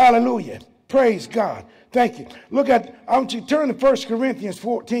 Hallelujah. Praise God. Thank you. I want you to turn to 1 Corinthians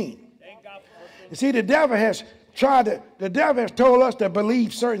 14. You see, the devil has told us to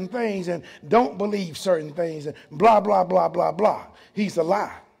believe certain things and don't believe certain things and blah, blah, blah, blah, blah. He's a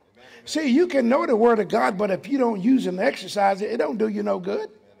lie. See, you can know the word of God, but if you don't use it and exercise it, it don't do you no good.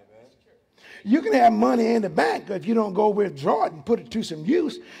 You can have money in the bank, but if you don't go withdraw it and put it to some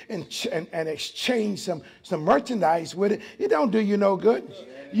use and exchange some merchandise with it, it don't do you no good.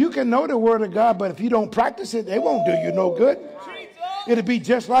 You can know the word of God, but if you don't practice it, it won't do you no good. It'll be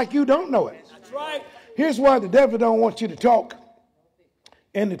just like you don't know it. That's right. Here's why the devil don't want you to talk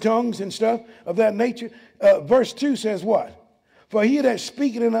in the tongues and stuff of that nature. Verse 2 says what? For he that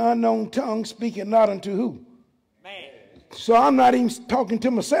speaketh in an unknown tongue speaketh not unto who? Man. So I'm not even talking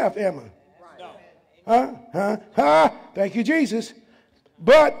to myself, am I? Thank you, Jesus.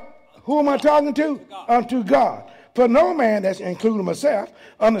 But who am I talking to? Unto God. For no man, that's including myself,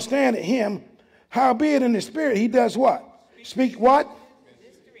 understanding him, howbeit in the spirit he does what? Speak what?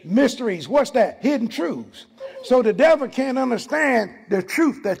 Mysteries. What's that? Hidden truths. So the devil can't understand the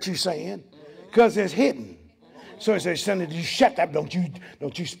truth that you're saying because it's hidden. So he says, son, you shut up. Don't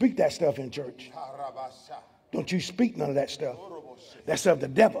you speak that stuff in church. Don't you speak none of that stuff. That's of the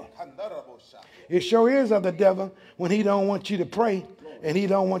devil. It sure is of the devil when he don't want you to pray and he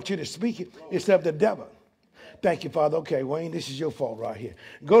don't want you to speak it. It's of the devil. Thank you, Father. Okay, Wayne, this is your fault right here.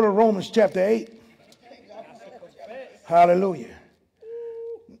 Go to Romans chapter 8. Hallelujah.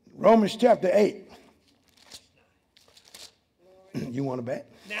 Romans chapter 8. You want to bet?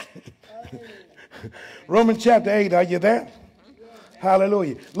 Romans chapter 8, are you there?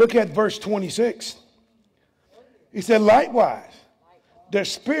 Hallelujah. Look at verse 26. He said, likewise, the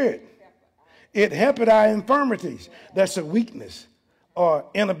Spirit, it helpeth our infirmities. That's a weakness or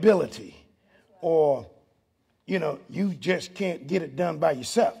inability or, you just can't get it done by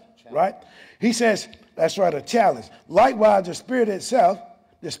yourself, right? He says, that's right, a challenge. Likewise, the Spirit itself,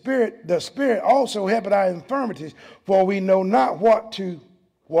 the Spirit also helpeth our infirmities, for we know not what to,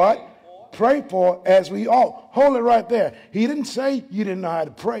 pray for as we ought. Hold it right there. He didn't say you didn't know how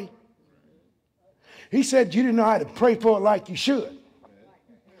to pray. He said you didn't know how to pray for it like you should.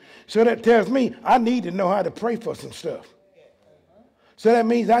 So that tells me I need to know how to pray for some stuff. So that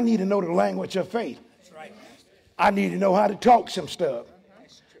means I need to know the language of faith. I need to know how to talk some stuff.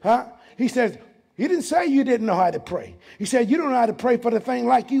 He says, he didn't say you didn't know how to pray. He said you don't know how to pray for the thing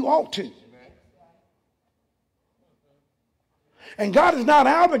like you ought to. And God is not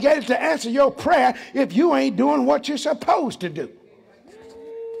obligated to answer your prayer if you ain't doing what you're supposed to do.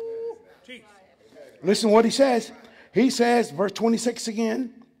 Listen what he says. He says, verse 26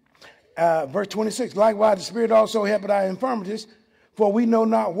 again. Verse 26, likewise the Spirit also helpeth our infirmities, for we know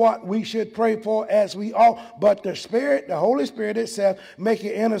not what we should pray for as we ought, but the Spirit, the Holy Spirit itself,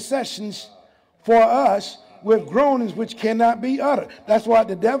 maketh intercessions for us with groanings which cannot be uttered. That's why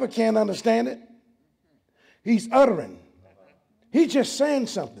the devil can't understand it. He's uttering. He's just saying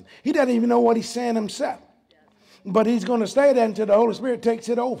something. He doesn't even know what he's saying himself. But he's going to say that until the Holy Spirit takes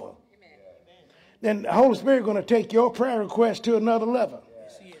it over. Then the Holy Spirit is going to take your prayer request to another level,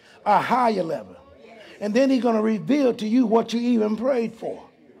 a higher level. And then he's going to reveal to you what you even prayed for.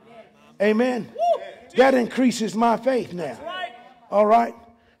 Amen. That increases my faith now. All right.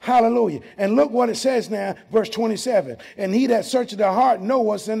 Hallelujah. And look what it says now, verse 27. And he that searcheth the heart know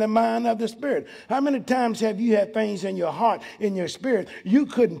what's in the mind of the Spirit. How many times have you had things in your heart, in your spirit? You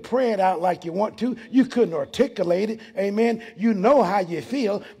couldn't pray it out like you want to. You couldn't articulate it. Amen. You know how you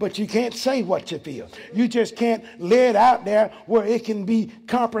feel, but you can't say what you feel. You just can't lay it out there where it can be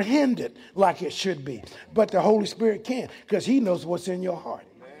comprehended like it should be. But the Holy Spirit can, because he knows what's in your heart.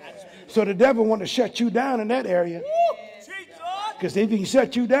 So the devil wants to shut you down in that area. Because if he can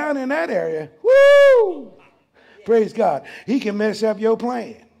shut you down in that area, woo, praise God, he can mess up your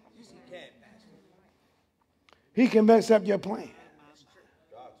plan. He can mess up your plan.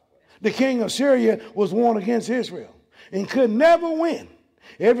 The king of Syria was warned against Israel and could never win.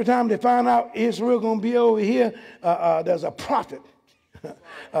 Every time they found out Israel going to be over here, there's a prophet.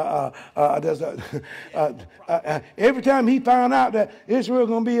 Every time he found out that Israel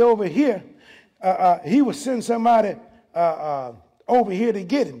going to be over here, he would send somebody over here to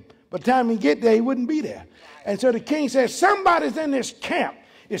get him. By the time he get there, he wouldn't be there. And so the king says, somebody's in this camp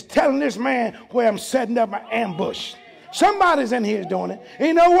is telling this man where I'm setting up my ambush. Somebody's in here doing it.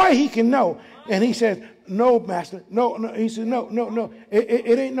 Ain't no way he can know. And he says, no, master. No. He said, no.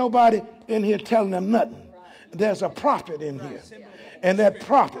 It ain't nobody in here telling them nothing. There's a prophet in here. And that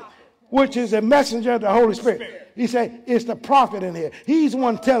prophet, which is a messenger of the Holy Spirit. He said, it's the prophet in here. He's the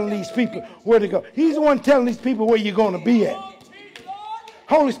one telling these people where to go. He's the one telling these people where you're going to be at.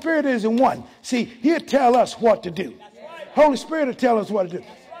 Holy Spirit isn't one. See, he'll tell us what to do. Holy Spirit will tell us what to do.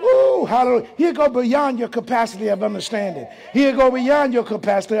 Ooh, hallelujah. He'll go beyond your capacity of understanding. He'll go beyond your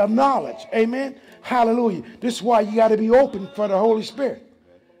capacity of knowledge. Amen. Hallelujah. This is why you got to be open for the Holy Spirit.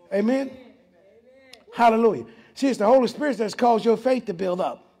 Amen. Hallelujah. See, it's the Holy Spirit that's caused your faith to build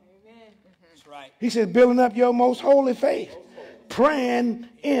up. That's right. He says, building up your most holy faith, praying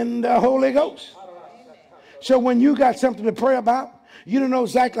in the Holy Ghost. So when you got something to pray about, you don't know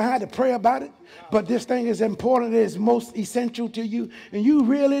exactly how to pray about it, but this thing is important, it is most essential to you, and you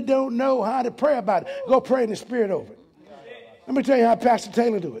really don't know how to pray about it. Go pray in the Spirit over it. Let me tell you how Pastor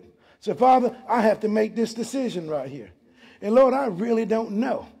Taylor do it. So, Father, I have to make this decision right here. And Lord, I really don't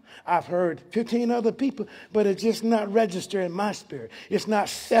know. I've heard 15 other people, but it's just not registered in my spirit. It's not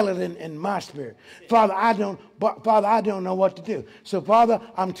settling in my spirit. Father, I don't know what to do. So, Father,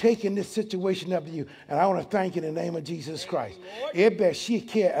 I'm taking this situation up to you, and I want to thank you in the name of Jesus Christ.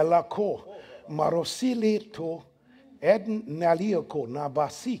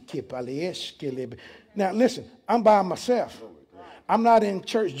 Now, listen, I'm by myself. I'm not in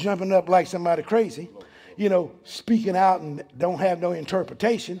church jumping up like somebody crazy, you know, speaking out and don't have no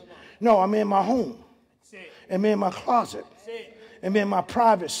interpretation. No, I'm in my home. I'm in my closet. I'm in my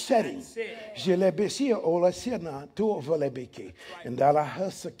private setting.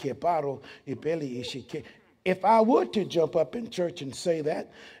 If I were to jump up in church and say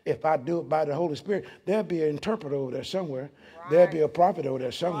that, if I do it by the Holy Spirit, there'll be an interpreter over there somewhere. There'll be a prophet over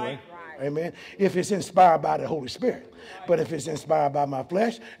there somewhere. Amen. If it's inspired by the Holy Spirit. But if it's inspired by my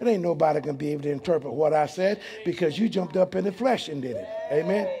flesh, it ain't nobody going to be able to interpret what I said because you jumped up in the flesh and did it.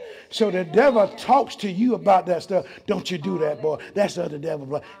 Amen. So the devil talks to you about that stuff. Don't you do that, boy. That's of the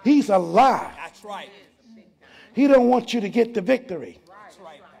devil. He's a lie. That's right. He don't want you to get the victory. That's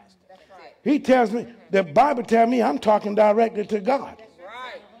right, Pastor. That's right. He tells me, the Bible tells me I'm talking directly to God.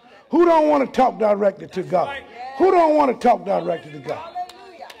 Who don't want to talk directly to God? Who don't want to talk directly to God?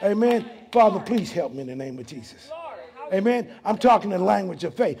 Amen. Father, please help me in the name of Jesus. Amen. I'm talking the language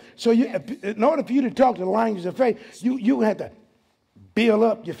of faith. So in order for you to talk the language of faith, you have to build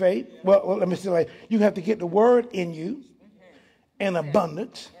up your faith. Well, let me say, you have to get the word in you in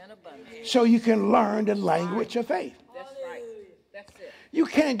abundance so you can learn the language of faith. That's right. That's it. You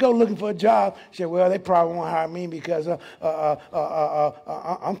can't go looking for a job. Say, well, they probably won't hire me because I'm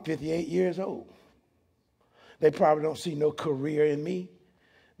 58 years old. They probably don't see no career in me.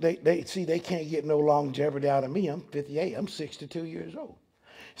 They see they can't get no longevity out of me. I'm 58. I'm 62 years old.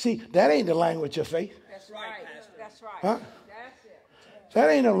 See, that ain't the language of faith. That's right. That's right. Huh? That's it. That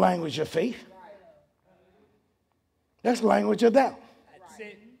ain't no language of faith. That's language of doubt. That's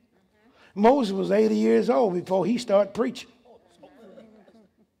it. Moses was 80 years old before he started preaching.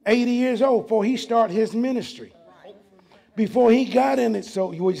 80 years old before he started his ministry. Before he got in it,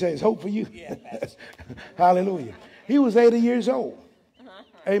 so you would say it's hope for you. Hallelujah. He was 80 years old.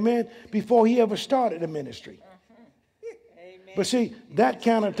 Amen. Before he ever started the ministry. Amen. But see, that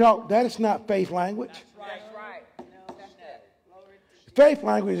kind of talk, that is not faith language. That's right. No, that's it. Faith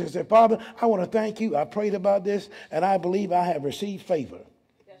language is that, Father, I want to thank you. I prayed about this, and I believe I have received favor.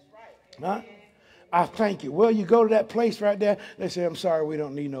 That's right. Huh? I thank you. Well, you go to that place right there, they say, I'm sorry, we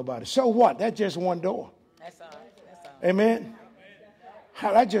don't need nobody. So what? That's just one door. That's all. That's all. Amen.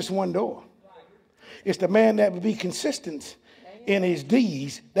 That's just one door. It's the man that will be consistent in his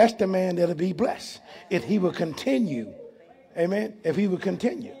deeds. That's the man that'll be blessed if he will continue. Amen. If he will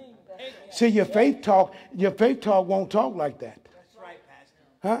continue. See, your faith talk won't talk like that. That's right, Pastor.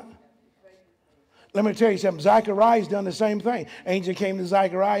 Huh? Let me tell you something. Zachariah's done the same thing. Angel came to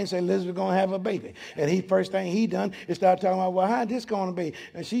Zachariah and said, Elizabeth's going to have a baby. And first thing he done is start talking about, well, how this going to be?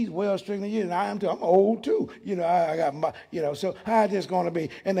 And she's well stricken years. And I'm old too. You know, I got my, so how this going to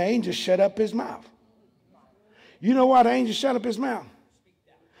be? And the angel shut up his mouth. You know why the angel shut up his mouth?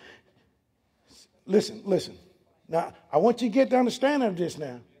 Listen. Now, I want you to get the understanding of this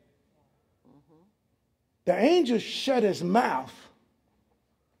now. The angel shut his mouth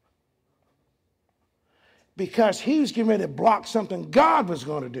because he was getting ready to block something God was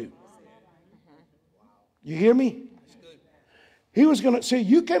going to do. You hear me? He was going to, see,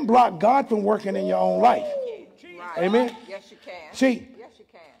 you can block God from working in your own life. Right. Amen? Yes, you can. See, Yes, you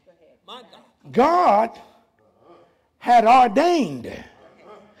can. My God. God had ordained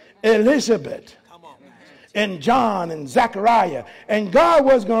Elizabeth and John and Zachariah, and God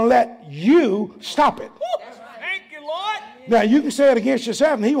was going to let you stop it. Thank you, Lord. Now, you can say it against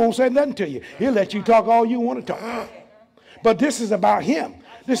yourself, and he won't say nothing to you. He'll let you talk all you want to talk. But this is about him.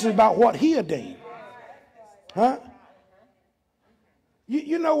 This is about what he ordained. Huh?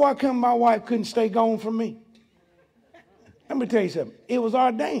 You know why come my wife couldn't stay gone from me? Let me tell you something. It was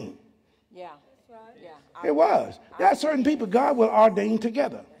ordained. Yeah. It was. There are certain people God will ordain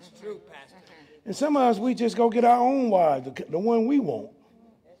together. It's true, Pastor. And some of us, we just go get our own wives, the one we want.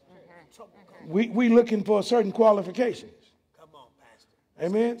 we looking for certain qualifications. Come on, Pastor.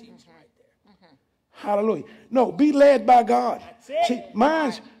 Amen. Teach right there. Hallelujah. No, be led by God. That's it. See,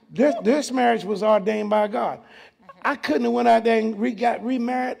 this marriage was ordained by God. I couldn't have went out there and got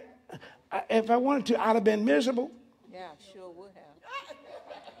remarried. If I wanted to, I'd have been miserable. Yeah, sure would have.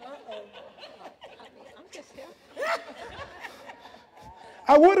 I'm just here.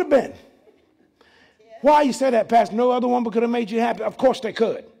 I would have been. Why you say that, Pastor? No other woman could have made you happy. Of course they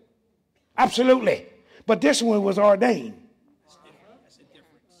could. Absolutely. But this one was ordained. That's a difference.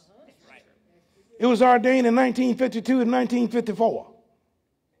 Right. It was ordained in 1952 and 1954.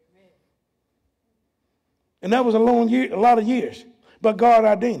 And that was a lot of years. But God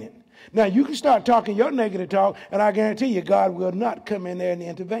ordained it. Now, you can start talking your negative talk, and I guarantee you God will not come in there and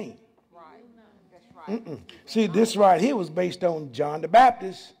intervene. Right. That's right. See, this right here was based on John the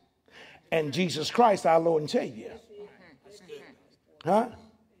Baptist and Jesus Christ, our Lord and Savior. Huh?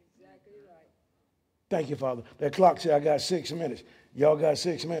 Thank you, Father. That clock said I got 6 minutes. Y'all got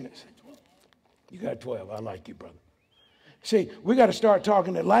 6 minutes. You got 12. I like you, brother. See, we got to start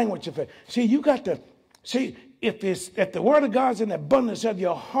talking the language of it. See, you got to, see, if the word of God's in the abundance of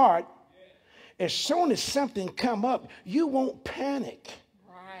your heart, as soon as something come up, you won't panic.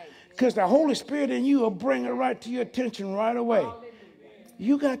 Right. Because the Holy Spirit in you will bring it right to your attention right away.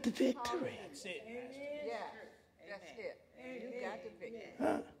 You got the victory. That's it. Yeah, that's it. You got the victory.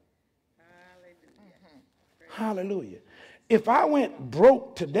 Huh? Hallelujah. If I went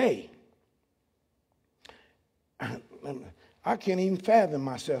broke today, I can't even fathom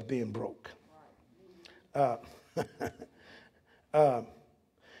myself being broke.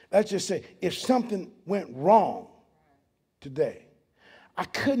 Let's just say, if something went wrong today, I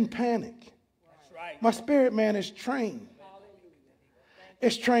couldn't panic. That's right. My spirit man is trained.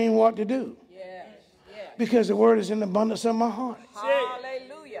 It's trained what to do. Yes. Yes. Because the word is in the abundance of my heart.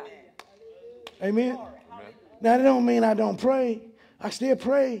 Hallelujah. Amen. Now, that don't mean I don't pray. I still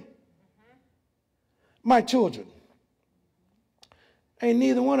pray. My children, ain't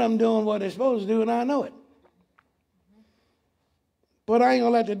neither one of them doing what they're supposed to do, and I know it. But I ain't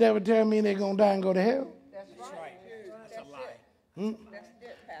going to let the devil tell me they're going to die and go to hell. That's That's right. right. That's a lie. That's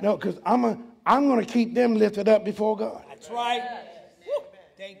it, Pastor. No, because I'm going to keep them lifted up before God. That's right. Woo.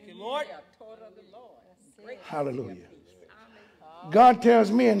 Thank you, Lord. We are taught of the Lord. Great. Hallelujah. God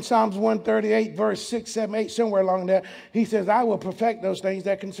tells me in Psalms 138, verse 6, 7, 8, somewhere along there, he says, I will perfect those things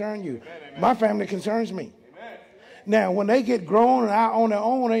that concern you. Amen. My family concerns me. Amen. Now, when they get grown and out on their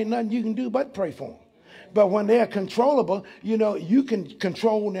own, ain't nothing you can do but pray for them. But when they're controllable, you know, you can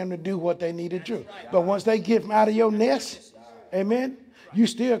control them to do what they need to do. But once they get them out of your nest, amen, you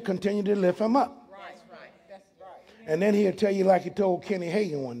still continue to lift them up. Right. That's right. And then he'll tell you like he told Kenny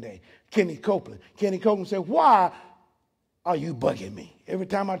Hagin one day, Kenny Copeland. Kenny Copeland said, why are you bugging me? Every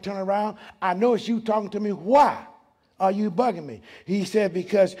time I turn around, I know it's you talking to me. Why are you bugging me? He said,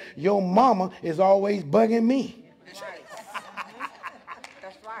 because your mama is always bugging me. Right.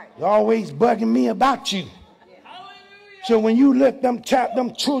 That's right. Always bugging me about you. So when you lift them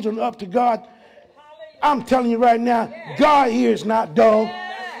children up to God, I'm telling you right now, God ears not dull.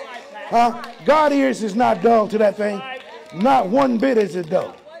 Huh? God ears is not dull to that thing. Not one bit is it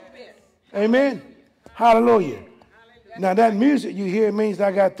dull. Amen. Hallelujah. Now that music you hear means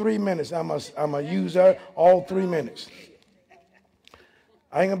I got 3 minutes. I'm a use all 3 minutes.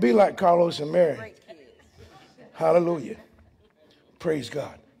 I ain't gonna be like Carlos and Mary. Hallelujah. Praise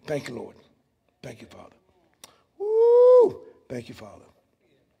God. Thank you, Lord. Thank you, Father. Woo! Thank you, Father.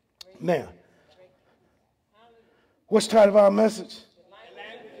 Now, what's the title of our message?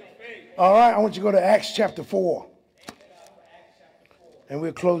 All right, I want you to go to Acts chapter 4. And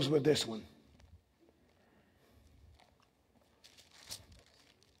we'll close with this one.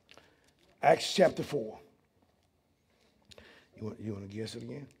 Acts chapter 4. You want to guess it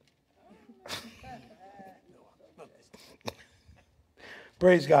again?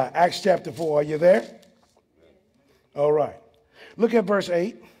 Praise God. Acts chapter 4. Are you there? All right. Look at verse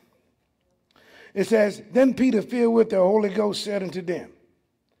 8. It says, Then Peter, filled with the Holy Ghost, said unto them,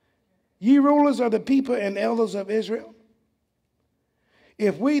 Ye rulers of the people and elders of Israel,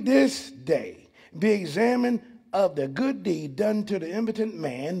 if we this day be examined of the good deed done to the impotent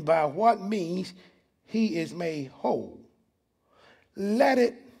man, by what means he is made whole,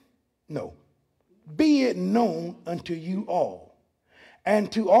 be it known unto you all,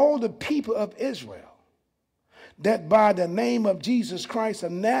 and to all the people of Israel, that by the name of Jesus Christ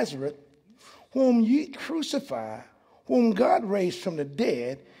of Nazareth, whom ye crucify, whom God raised from the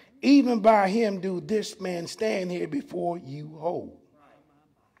dead, even by him do this man stand here before you whole.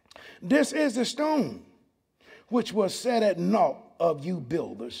 This is the stone which was set at naught of you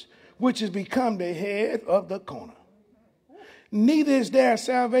builders, which is become the head of the corner. Neither is there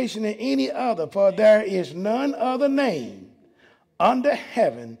salvation in any other, for there is none other name under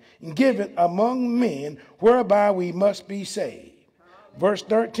heaven given among men whereby we must be saved. Verse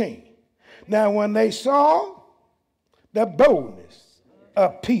 13. Now when they saw the boldness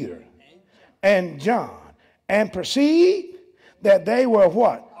of Peter and John, and perceived that they were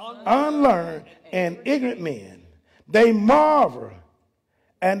what? Unlearned and ignorant men, they marveled,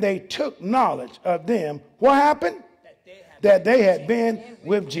 and they took knowledge of them. What happened? That they had been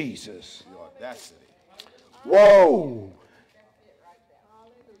with Jesus. Whoa!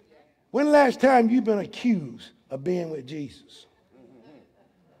 When last time you've been accused of being with Jesus?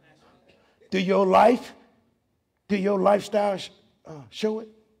 Do your lifestyle show it?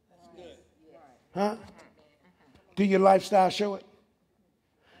 Huh? Do your lifestyle show it?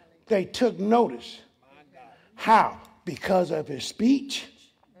 They took notice. How? Because of his speech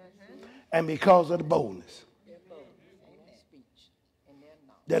and because of the boldness.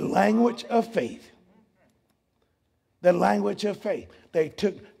 The language of faith. The language of faith. They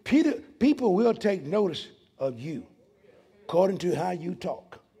took people will take notice of you according to how you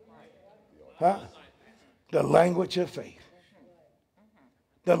talk. Huh? The language of faith.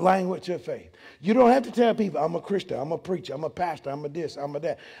 The language of faith. You don't have to tell people, I'm a Christian, I'm a preacher, I'm a pastor, I'm a this, I'm a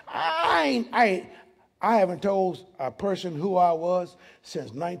that. I haven't told a person who I was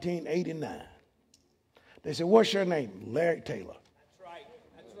since 1989. They said, what's your name? Larry Taylor. That's right.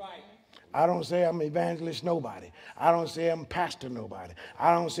 That's right. I don't say I'm evangelist nobody. I don't say I'm pastor nobody.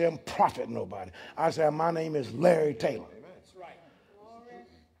 I don't say I'm prophet nobody. I say my name is Larry Taylor. That's right.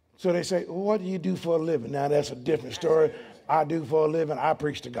 So they say, well, what do you do for a living? Now that's a different story. I do for a living, I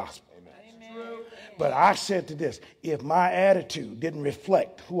preach the gospel. Amen. But I said to this, if my attitude didn't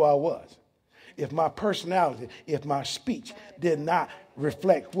reflect who I was, if my personality, if my speech did not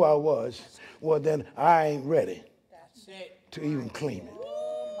reflect who I was, well then I ain't ready to even claim it.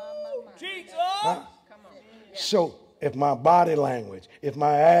 Jesus! Huh? So if my body language, if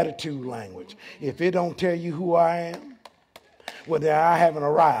my attitude language, if it don't tell you who I am, well then I haven't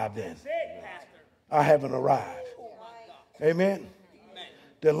arrived then. I haven't arrived. Amen.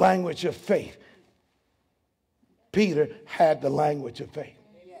 The language of faith. Peter had the language of faith.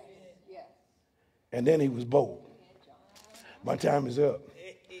 And then he was bold. My time is up.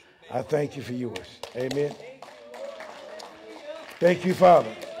 I thank you for yours. Amen. Thank you,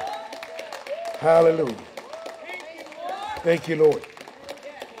 Father. Hallelujah. Thank you, Lord.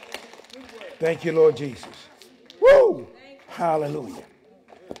 Thank you, Lord Jesus. Woo! Hallelujah.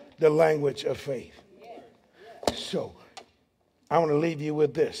 The language of faith. So, I want to leave you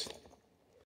with this.